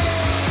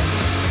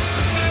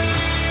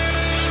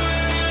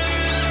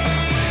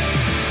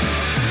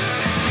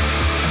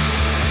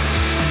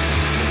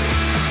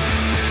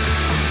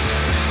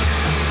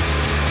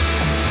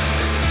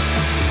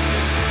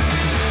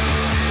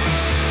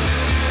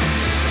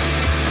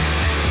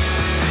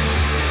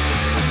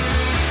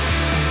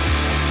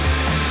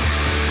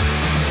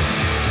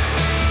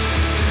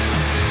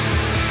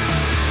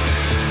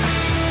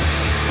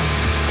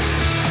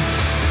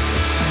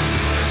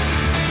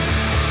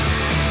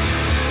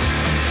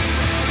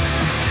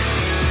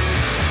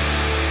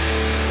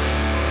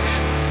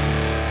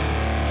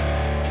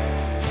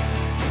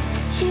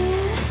 You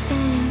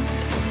think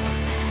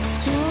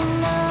you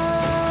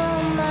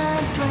know my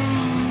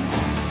brain.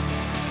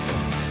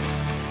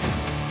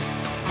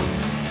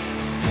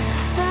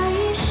 Are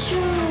you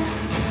sure?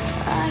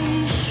 Are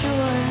you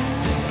sure?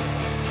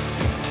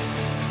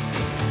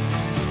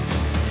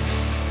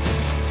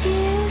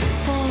 You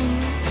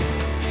think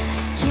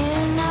you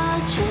know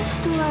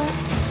just what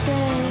to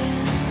say.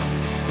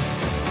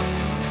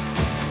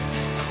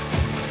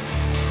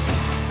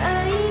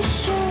 Are you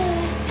sure?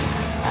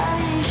 Are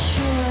you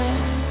sure?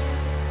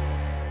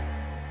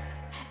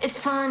 It's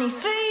funny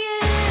for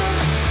you.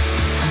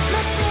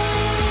 My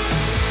state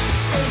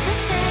stays the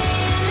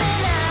same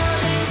in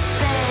outer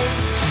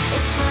space.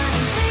 It's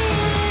funny for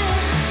you.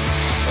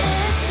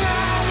 It's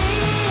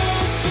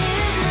obvious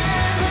you've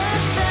never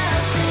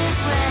felt this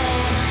way.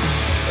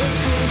 It's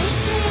pretty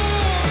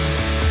shit.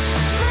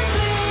 My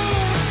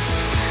brain's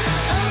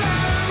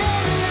alone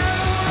and no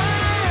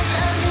one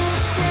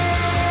understands.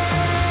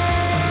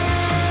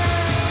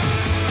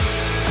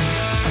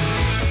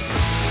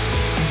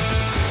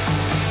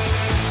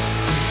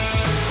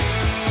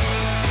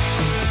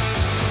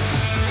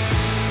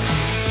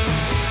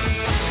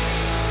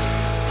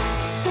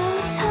 So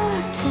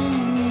talk to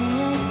me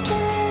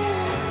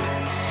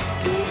again.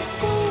 You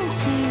seem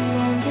to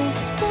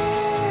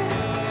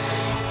understand.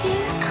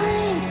 You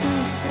claim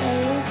to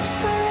say it's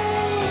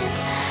fine,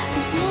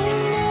 but you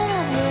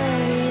never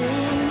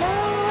really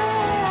know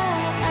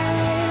why.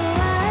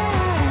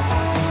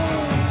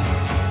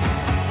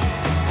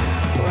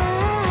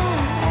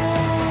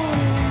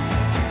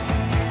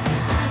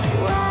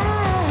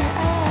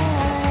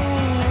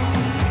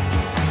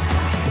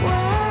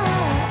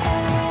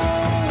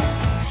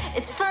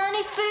 It's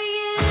funny for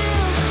you.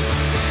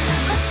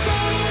 My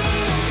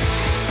state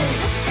stays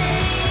the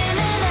same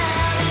in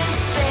outer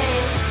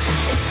space.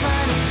 It's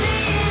funny for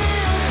you.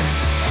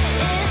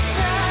 It's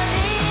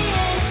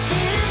obvious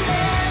you've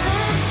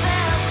never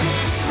felt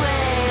this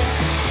way.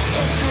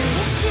 It's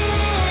pretty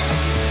shit.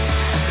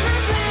 My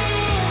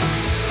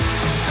brain's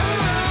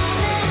alone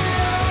and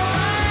no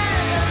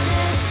one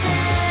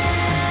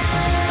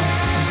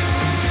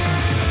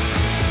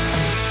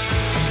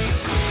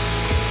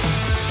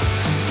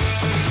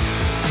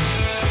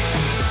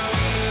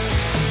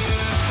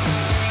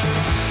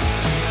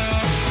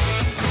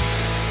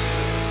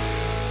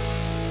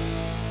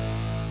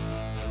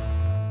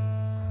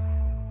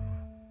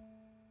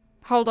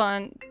Hold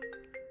on.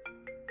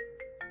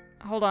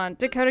 Hold on.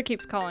 Dakota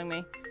keeps calling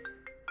me.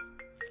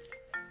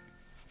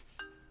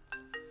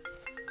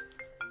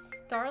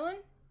 Darling?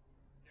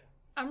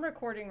 I'm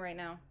recording right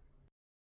now.